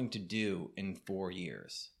they going to do in 4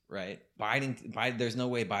 years, right? Biden, there's no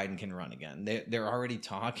way Biden can run again. They're already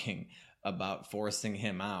talking about forcing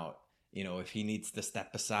him out. If he needs to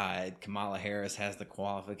step aside, Kamala Harris has the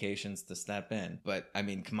qualifications to step in. But, I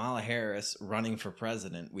mean, Kamala Harris running for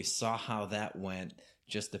president, we saw how that went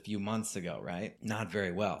just a few months ago, right? Not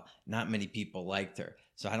very well. Not many people liked her.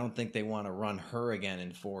 So I don't think they want to run her again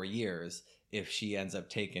in 4 years if she ends up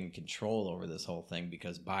taking control over this whole thing,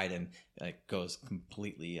 because Biden goes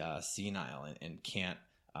completely senile and can't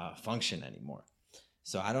function anymore.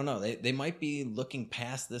 So I don't know. They might be looking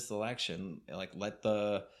past this election,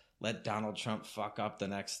 let Donald Trump fuck up the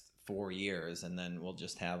next 4 years, and then we'll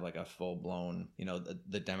just have a full blown.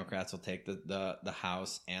 The Democrats will take the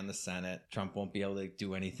House and the Senate. Trump won't be able to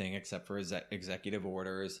do anything except for his executive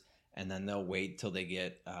orders. and then they'll wait till they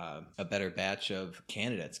get a better batch of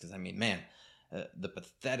candidates. Because I mean, man, the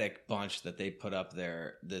pathetic bunch that they put up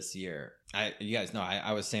there this year. You guys know,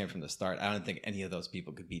 I was saying from the start, I don't think any of those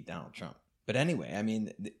people could beat Donald Trump. But anyway, I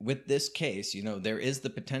mean, with this case, you know, there is the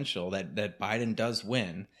potential that Biden does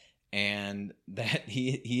win, and that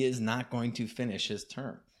he is not going to finish his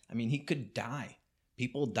term. I mean, he could die.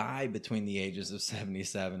 People die between the ages of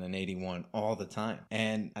 77 and 81 all the time.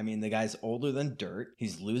 And I mean, the guy's older than dirt.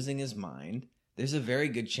 He's losing his mind. There's a very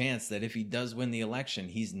good chance that if he does win the election,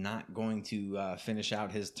 he's not going to finish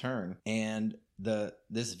out his term. And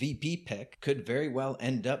this VP pick could very well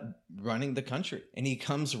end up running the country. And he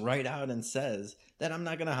comes right out and says that I'm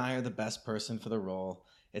not going to hire the best person for the role.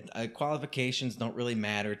 Qualifications don't really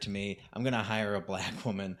matter to me. I'm going to hire a black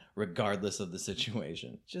woman regardless of the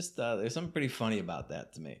situation. Just there's something pretty funny about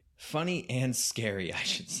that to me. Funny and scary, I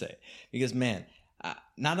should say. Because, man,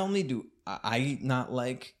 not only do I not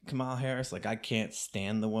like Kamala Harris, like I can't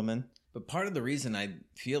stand the woman, but part of the reason I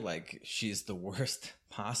feel like she's the worst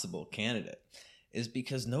possible candidate is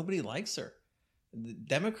because nobody likes her. The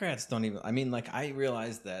Democrats don't even, I mean, like, I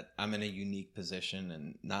realize that I'm in a unique position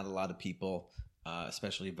and not a lot of people,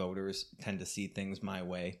 especially voters, tend to see things my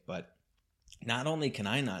way. But not only can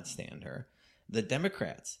I not stand her, the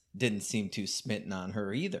Democrats didn't seem too smitten on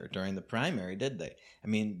her either during the primary, did they? I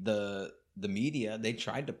mean, the media, they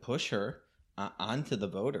tried to push her onto the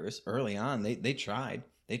voters early on. They tried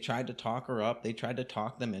to talk her up. They tried to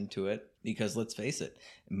talk them into it because, let's face it,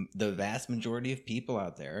 the vast majority of people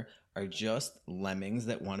out there are just lemmings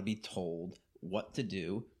that want to be told what to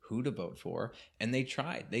do, who to vote for. And they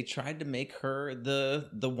tried to make her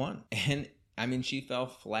the one. And I mean, she fell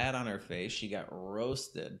flat on her face. She got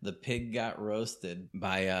roasted. The pig got roasted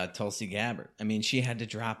by Tulsi Gabbard. I mean, she had to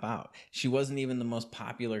drop out. She wasn't even the most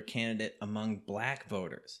popular candidate among black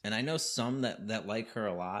voters. And I know some that like her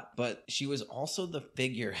a lot, but she was also the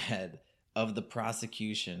figurehead of the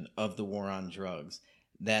prosecution of the war on drugs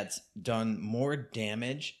that's done more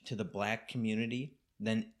damage to the black community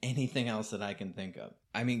than anything else that I can think of.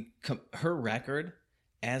 I mean, her record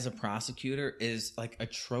as a prosecutor is like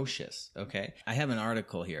atrocious, okay? I have an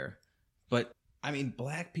article here, but I mean,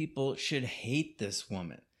 black people should hate this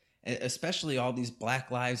woman, especially all these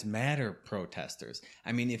Black Lives Matter protesters.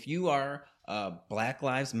 I mean, if you are a Black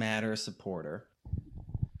Lives Matter supporter,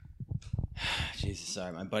 Jesus,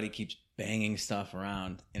 sorry, my buddy keeps banging stuff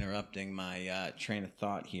around, interrupting my train of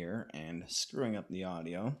thought here and screwing up the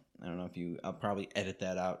audio. I don't know if I'll probably edit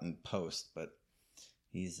that out in post, but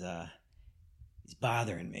he's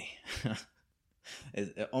bothering me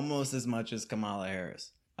almost as much as Kamala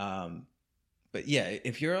Harris. But yeah,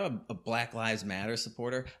 if you're a Black Lives Matter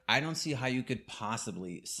supporter, I don't see how you could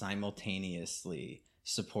possibly simultaneously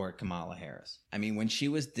support Kamala Harris. I mean, when she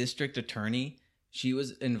was district attorney, she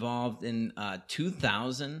was involved in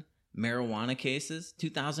 2,000 marijuana cases,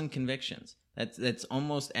 2,000 convictions. That's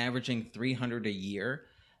almost averaging 300 a year.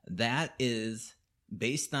 That is,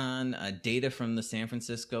 based on data from the San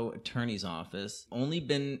Francisco Attorney's Office, only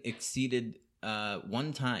been exceeded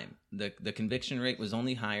one time. The conviction rate was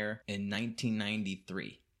only higher in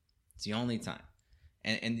 1993. It's the only time.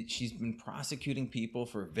 And she's been prosecuting people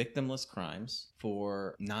for victimless crimes,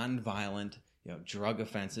 for nonviolent, drug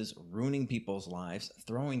offenses, ruining people's lives,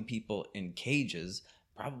 throwing people in cages,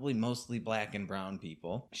 probably mostly black and brown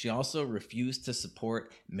people. She also refused to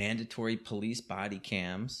support mandatory police body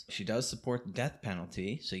cams. She does support the death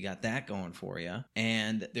penalty, so you got that going for you.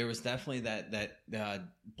 And there was definitely that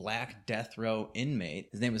black death row inmate.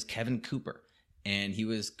 His name was Kevin Cooper, and he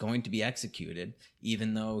was going to be executed,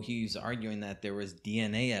 even though he's arguing that there was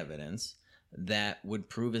DNA evidence that would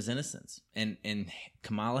prove his innocence. And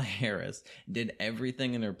Kamala Harris did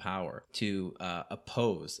everything in her power to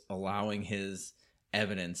oppose allowing his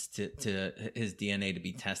evidence to his DNA to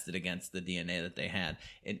be tested against the DNA that they had.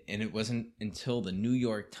 And it wasn't until the New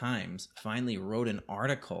York Times finally wrote an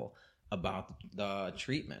article about the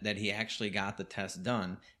treatment that he actually got the test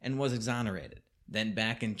done and was exonerated. Then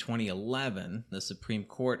back in 2011, the Supreme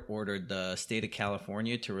Court ordered the state of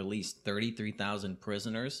California to release 33,000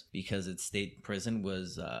 prisoners because its state prison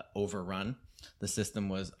was overrun. The system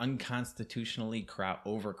was unconstitutionally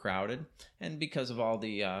overcrowded, and because of all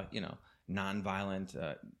the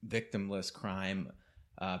nonviolent, victimless crime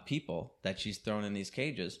people that she's thrown in these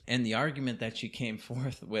cages. And the argument that she came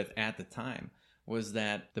forth with at the time was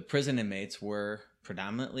that the prison inmates were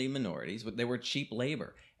predominantly minorities, but they were cheap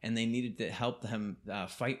labor, and they needed to help them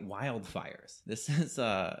fight wildfires. This is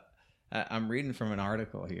I'm reading from an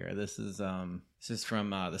article here. This is from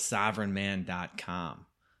thesovereignman.com.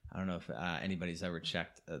 I don't know if anybody's ever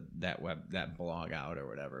checked that blog out or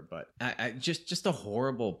whatever, but I just a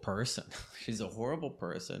horrible person. She's a horrible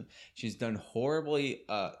person. She's done horribly,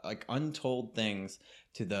 like untold things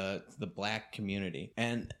to the black community.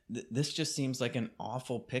 And this just seems like an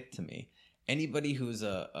awful pick to me. Anybody who's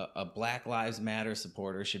a Black Lives Matter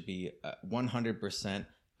supporter should be 100%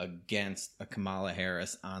 against a Kamala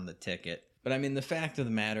Harris on the ticket. But I mean, the fact of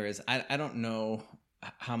the matter is, I don't know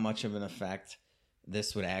how much of an effect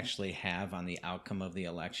this would actually have on the outcome of the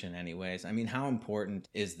election anyways. I mean, how important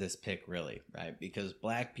is this pick really, right? Because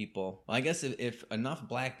black people, well, I guess if enough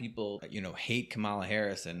black people, hate Kamala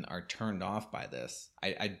Harris and are turned off by this,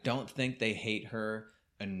 I don't think they hate her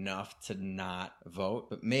enough to not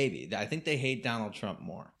vote, but maybe. I think they hate Donald Trump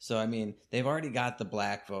more. So, I mean, they've already got the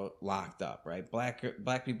black vote locked up, right? Black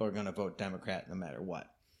people are going to vote Democrat no matter what.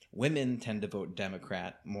 Women tend to vote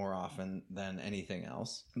Democrat more often than anything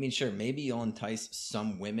else. I mean, sure, maybe you'll entice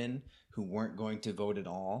some women who weren't going to vote at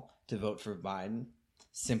all to vote for Biden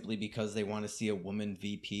simply because they want to see a woman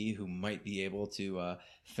VP who might be able to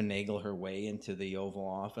finagle her way into the Oval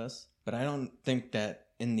Office. But I don't think that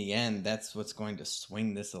in the end, that's what's going to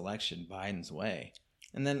swing this election Biden's way.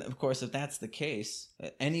 And then, of course, if that's the case,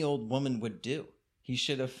 any old woman would do. He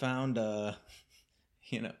should have found,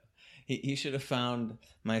 he should have found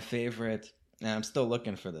my favorite, and I'm still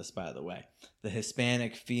looking for this, by the way, the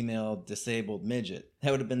Hispanic female disabled midget.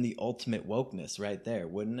 That would have been the ultimate wokeness right there,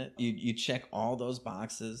 wouldn't it? You check all those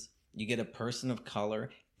boxes, you get a person of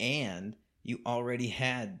color, and you already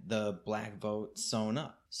had the black vote sewn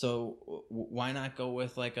up. So why not go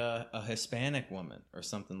with like a Hispanic woman or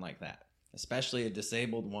something like that? Especially a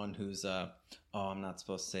disabled one who's I'm not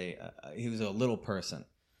supposed to say he was a little person.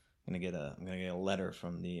 I'm gonna get a letter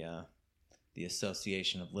from the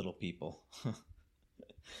Association of Little People.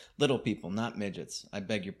 Little people, not midgets. I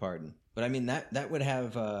beg your pardon. But I mean that would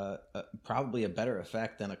have probably a better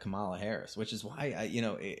effect than a Kamala Harris, which is why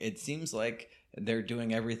it seems like they're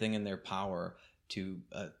doing everything in their power to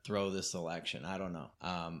throw this election. I don't know.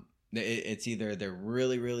 It's either they're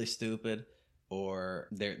really, really stupid or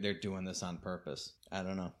they're doing this on purpose. I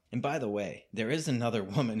don't know. And by the way, there is another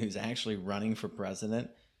woman who's actually running for president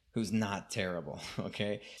who's not terrible,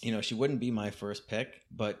 okay? She wouldn't be my first pick,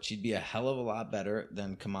 but she'd be a hell of a lot better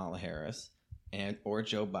than Kamala Harris or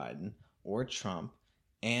Joe Biden or Trump.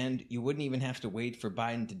 And you wouldn't even have to wait for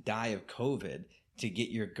Biden to die of COVID to get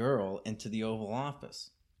your girl into the Oval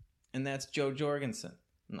Office. And that's Jo Jorgensen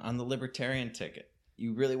on the Libertarian ticket.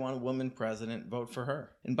 You really want a woman president, vote for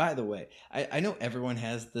her. And by the way, I know everyone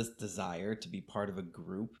has this desire to be part of a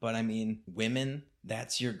group, but I mean, women,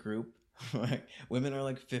 that's your group. Women are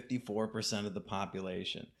like 54% of the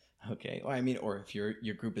population. Okay. Or if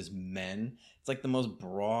your group is men, it's like the most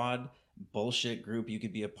broad bullshit group you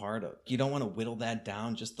could be a part of. You don't want to whittle that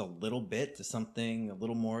down just a little bit to something a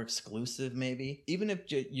little more exclusive, maybe. Even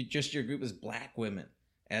if your group is black women,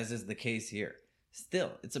 as is the case here.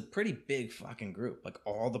 Still, it's a pretty big fucking group. Like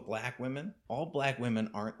all black women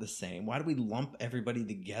aren't the same. Why do we lump everybody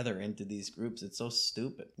together into these groups? It's so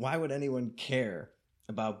stupid. Why would anyone care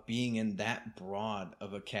about being in that broad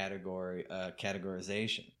of a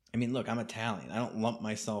categorization? I mean, look, I'm Italian. I don't lump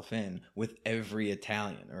myself in with every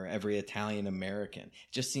Italian or every Italian American.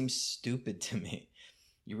 It just seems stupid to me.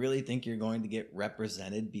 You really think you're going to get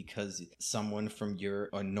represented because someone from your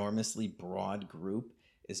enormously broad group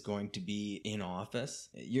is going to be in office?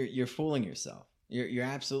 You're fooling yourself. You're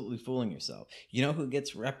absolutely fooling yourself. You know who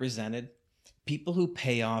gets represented? People who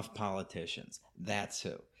pay off politicians. That's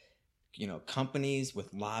who. Companies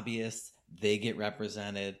with lobbyists, they get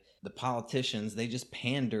represented. The politicians, they just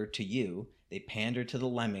pander to you. They pander to the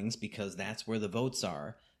lemmings because that's where the votes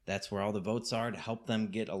are. That's where all the votes are to help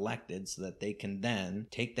them get elected so that they can then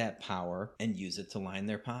take that power and use it to line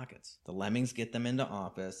their pockets. The lemmings get them into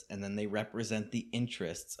office and then they represent the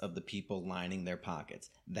interests of the people lining their pockets.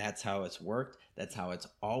 That's how it's worked. That's how it's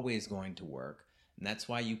always going to work. And that's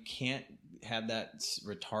why you can't have that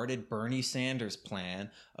retarded Bernie Sanders plan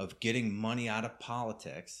of getting money out of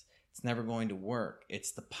politics. It's never going to work.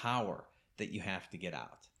 It's the power that you have to get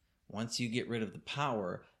out. Once you get rid of the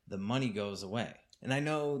power, the money goes away. And I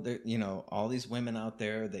know that, all these women out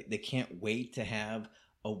there, they can't wait to have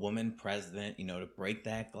a woman president, to break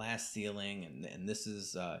that glass ceiling. And this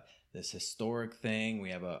is this historic thing.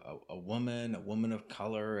 We have a woman of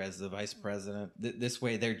color as the vice president. This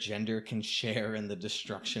way their gender can share in the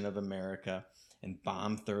destruction of America and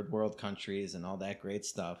bomb third world countries and all that great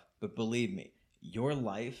stuff. But believe me, your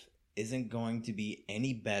life isn't going to be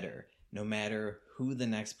any better no matter who the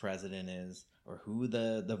next president is or who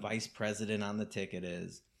the vice president on the ticket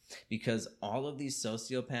is, because all of these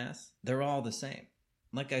sociopaths, they're all the same.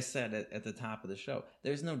 Like I said at the top of the show,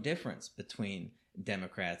 there's no difference between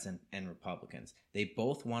Democrats and Republicans. They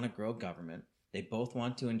both want to grow government. They both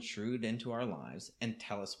want to intrude into our lives and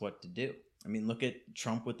tell us what to do. I mean, look at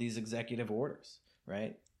Trump with these executive orders,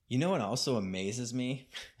 right? You know what also amazes me?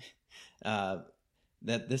 That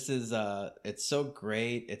this is, it's so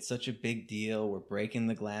great. It's such a big deal. We're breaking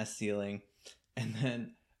the glass ceiling. And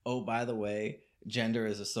then, oh, by the way, gender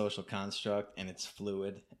is a social construct and it's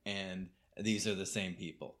fluid. And these are the same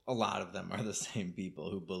people. A lot of them are the same people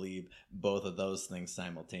who believe both of those things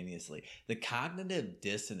simultaneously. The cognitive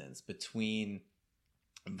dissonance between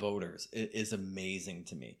voters is amazing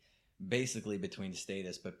to me. Basically between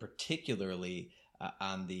statists, but particularly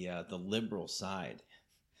on the liberal side.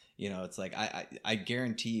 You know, it's like I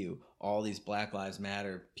guarantee you all these Black Lives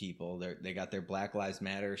Matter people, they got their Black Lives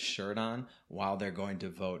Matter shirt on while they're going to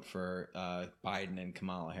vote for Biden and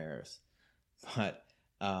Kamala Harris. But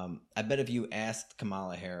I bet if you asked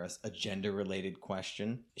Kamala Harris a gender-related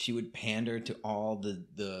question, she would pander to all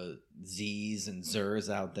the Z's and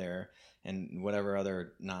Zers out there and whatever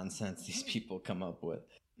other nonsense these people come up with.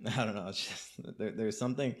 I don't know. It's just there's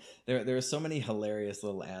something there are so many hilarious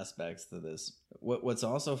little aspects to this. What's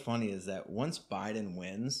also funny is that once Biden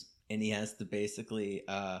wins and he has to basically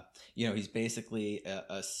he's basically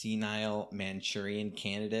a senile Manchurian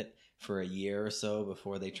candidate for a year or so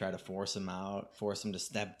before they try to force him out, force him to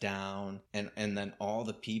step down. And then all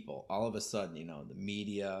the people, all of a sudden, you know, the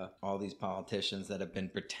media, all these politicians that have been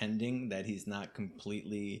pretending that he's not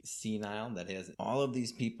completely senile, that he has all of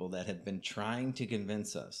these people that have been trying to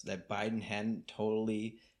convince us that Biden hadn't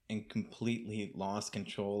totally and completely lost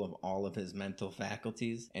control of all of his mental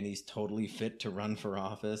faculties and he's totally fit to run for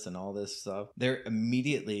office and all this stuff. They're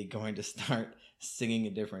immediately going to start singing a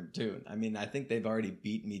different tune. I mean, I think they've already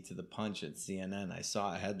beat me to the punch at CNN. I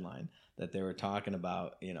saw a headline that they were talking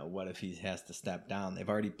about, you know, what if he has to step down? They've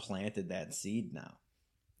already planted that seed now.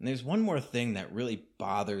 And there's one more thing that really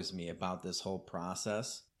bothers me about this whole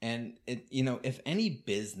process. And it, you know, if any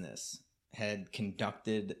business had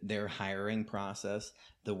conducted their hiring process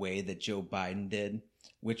the way that Joe Biden did,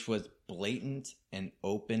 which was blatant and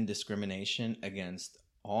open discrimination against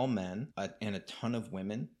all men and a ton of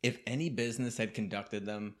women. If any business had conducted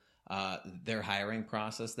their hiring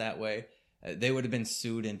process that way, they would have been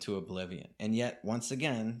sued into oblivion. And yet, once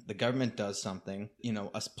again, the government does something, you know,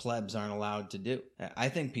 us plebs aren't allowed to do. I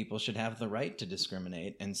think people should have the right to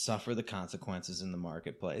discriminate and suffer the consequences in the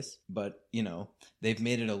marketplace. But, you know, they've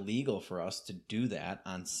made it illegal for us to do that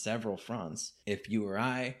on several fronts. If you or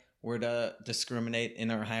I were to discriminate in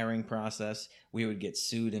our hiring process, we would get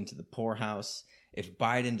sued into the poorhouse. If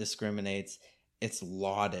Biden discriminates, it's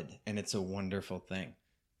lauded and it's a wonderful thing.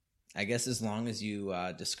 I guess as long as you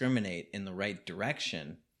discriminate in the right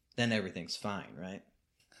direction, then everything's fine, right?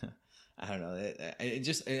 I don't know.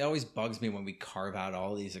 It always bugs me when we carve out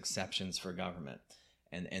all these exceptions for government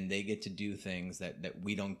and they get to do things that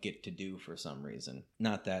we don't get to do for some reason.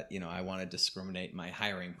 Not that, you know, I want to discriminate in my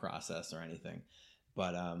hiring process or anything,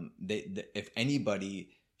 but if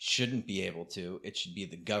anybody shouldn't be able to, it should be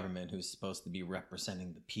the government who's supposed to be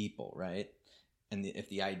representing the people, right? And if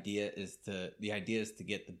the idea is to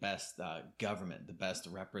get the best government, the best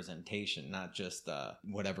representation, not just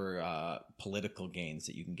whatever political gains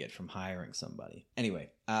that you can get from hiring somebody. Anyway,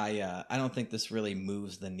 I don't think this really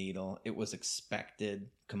moves the needle. It was expected.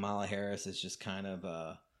 Kamala Harris is just kind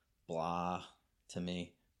of blah to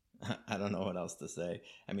me. I don't know what else to say.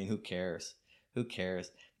 I mean, who cares? Who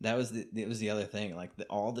cares? It was the other thing. Like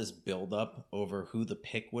all this buildup over who the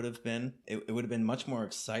pick would have been. It would have been much more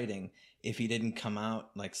exciting if he didn't come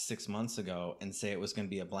out like 6 months ago and say it was going to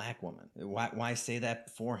be a black woman. Why say that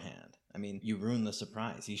beforehand? I mean, you ruined the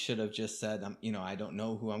surprise. He should have just said, I don't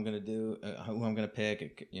know who I'm going to do, who I'm going to pick.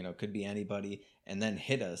 It could be anybody, and then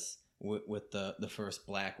hit us with the first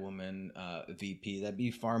black woman VP. That'd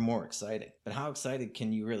be far more exciting. But how excited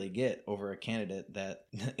can you really get over a candidate that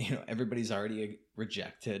everybody's already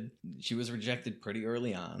rejected? She was rejected pretty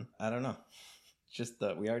early on. I don't know. Just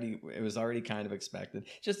it was already kind of expected.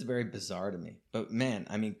 Just very bizarre to me. But man,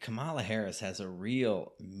 I mean, Kamala Harris has a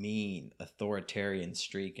real mean authoritarian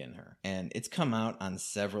streak in her. And it's come out on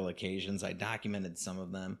several occasions. I documented some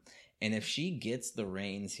of them. And if she gets the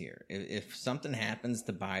reins here, if something happens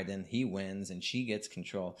to Biden, he wins and she gets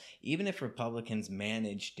control, even if Republicans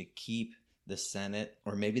manage to keep the Senate,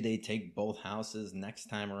 or maybe they take both houses next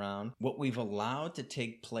time around, what we've allowed to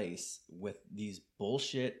take place with these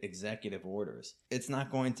bullshit executive orders, it's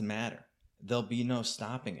not going to matter. There'll be no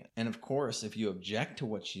stopping it. And of course, if you object to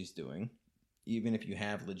what she's doing, even if you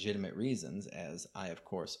have legitimate reasons, as I, of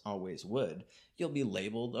course, always would, you'll be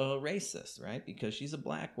labeled a racist, right? Because she's a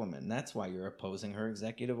black woman. That's why you're opposing her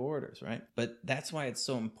executive orders, right? But that's why it's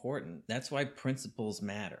so important. That's why principles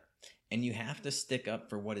matter. And you have to stick up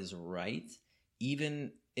for what is right,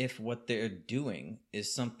 even if what they're doing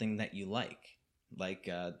is something that you like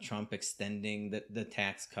Trump extending the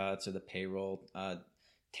tax cuts or the payroll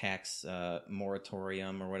tax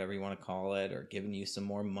moratorium or whatever you want to call it, or giving you some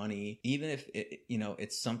more money. Even if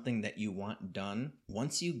it's something that you want done,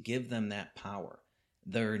 once you give them that power,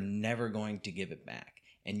 they're never going to give it back.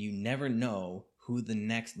 And you never know who the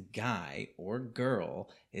next guy or girl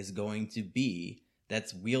is going to be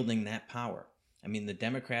that's wielding that power. I mean, the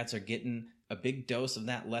Democrats are getting a big dose of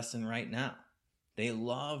that lesson right now. They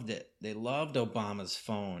loved it. They loved Obama's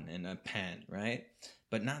phone and a pen, right?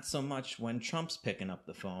 But not so much when Trump's picking up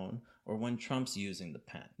the phone or when Trump's using the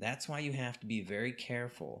pen. That's why you have to be very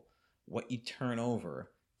careful what you turn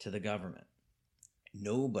over to the government.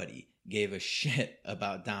 Nobody gave a shit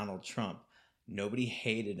about Donald Trump. Nobody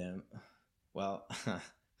hated him. Well, I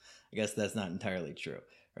guess that's not entirely true,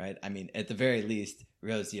 right? I mean, at the very least,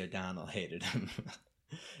 Rosie O'Donnell hated him.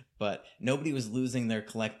 But nobody was losing their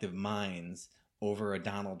collective minds over a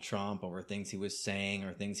Donald Trump, over things he was saying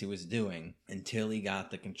or things he was doing, until he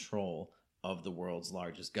got the control of the world's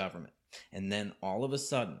largest government. And then all of a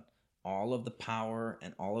sudden, all of the power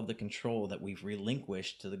and all of the control that we've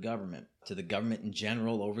relinquished to the government in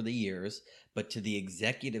general over the years, but to the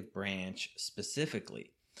executive branch specifically,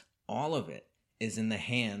 all of it is in the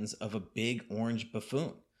hands of a big orange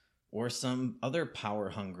buffoon or some other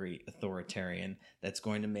power-hungry authoritarian that's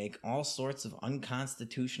going to make all sorts of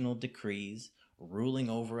unconstitutional decrees, ruling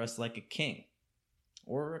over us like a king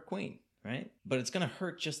or a queen, right? But it's going to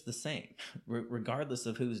hurt just the same, regardless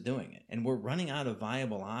of who's doing it. And we're running out of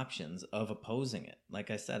viable options of opposing it. Like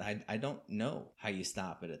I said, I don't know how you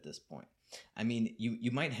stop it at this point. I mean,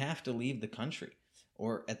 you might have to leave the country,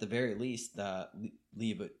 or at the very least,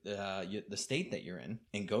 leave the state that you're in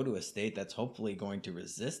and go to a state that's hopefully going to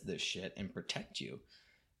resist this shit and protect you.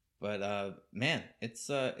 But man, it's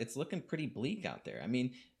looking pretty bleak out there. I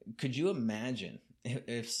mean, could you imagine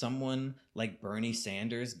if someone like Bernie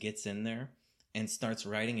Sanders gets in there and starts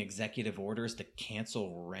writing executive orders to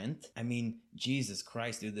cancel rent? I mean, Jesus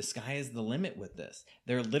Christ, dude, the sky is the limit with this.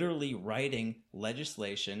 They're literally writing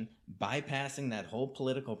legislation, bypassing that whole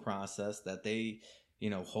political process that they,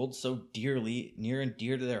 hold so dearly, near and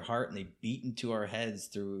dear to their heart, and they beat into our heads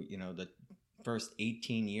through, the first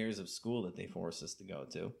 18 years of school that they force us to go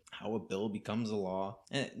to, how a bill becomes a law.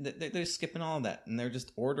 And they're skipping all of that, and they're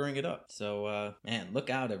just ordering it up. So, man,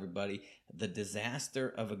 look out, everybody. The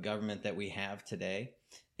disaster of a government that we have today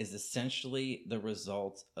is essentially the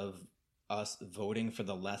result of us voting for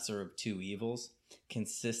the lesser of two evils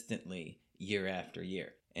consistently year after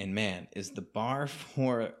year. And man, is the bar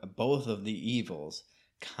for both of the evils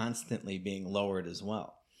constantly being lowered as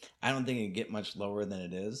well. I don't think it can get much lower than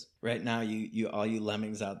it is. Right now, you all you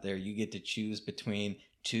lemmings out there, you get to choose between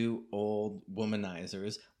two old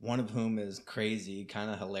womanizers, one of whom is crazy, kind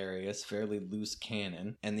of hilarious, fairly loose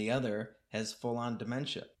cannon, and the other has full-on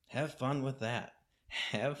dementia. Have fun with that.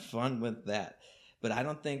 Have fun with that. But I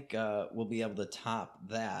don't think we'll be able to top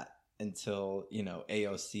that until,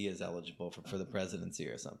 AOC is eligible for the presidency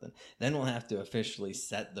or something. Then we'll have to officially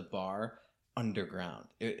set the bar underground,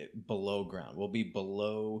 below ground. We'll be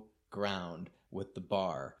below ground with the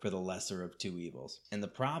bar for the lesser of two evils. And the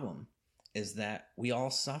problem is that we all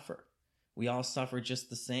suffer. We all suffer just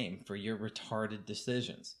the same for your retarded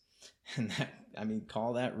decisions. And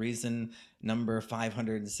call that reason number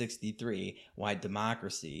 563 why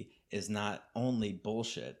democracy is not only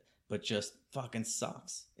bullshit, but just fucking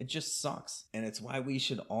sucks. It just sucks. And it's why we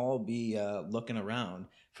should all be looking around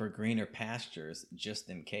for greener pastures just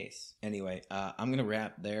in case. Anyway, I'm going to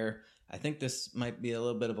wrap there. I think this might be a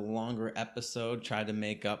little bit of a longer episode. Try to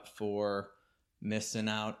make up for missing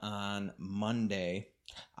out on Monday.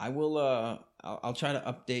 I will, I'll try to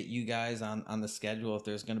update you guys on the schedule. If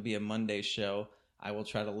there's going to be a Monday show, I will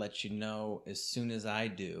try to let you know as soon as I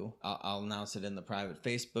do. I'll announce it in the private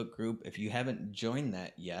Facebook group. If you haven't joined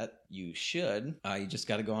that yet, you should. You just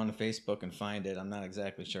got to go on to Facebook and find it. I'm not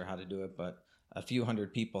exactly sure how to do it, but a few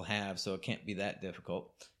hundred people have, so it can't be that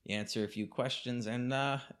difficult. You answer a few questions, and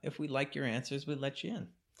if we like your answers, we let you in.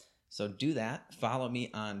 So do that. Follow me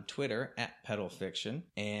on Twitter @PeddleFiction.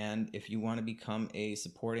 And if you want to become a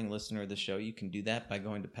supporting listener of the show, you can do that by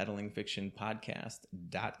going to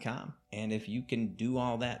peddlingfictionpodcast.com. And if you can do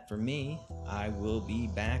all that for me, I will be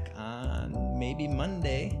back on maybe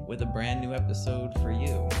Monday with a brand new episode for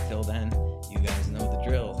you. Until then, you guys know the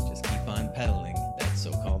drill. Just keep on peddling that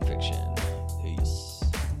so-called fiction. Peace.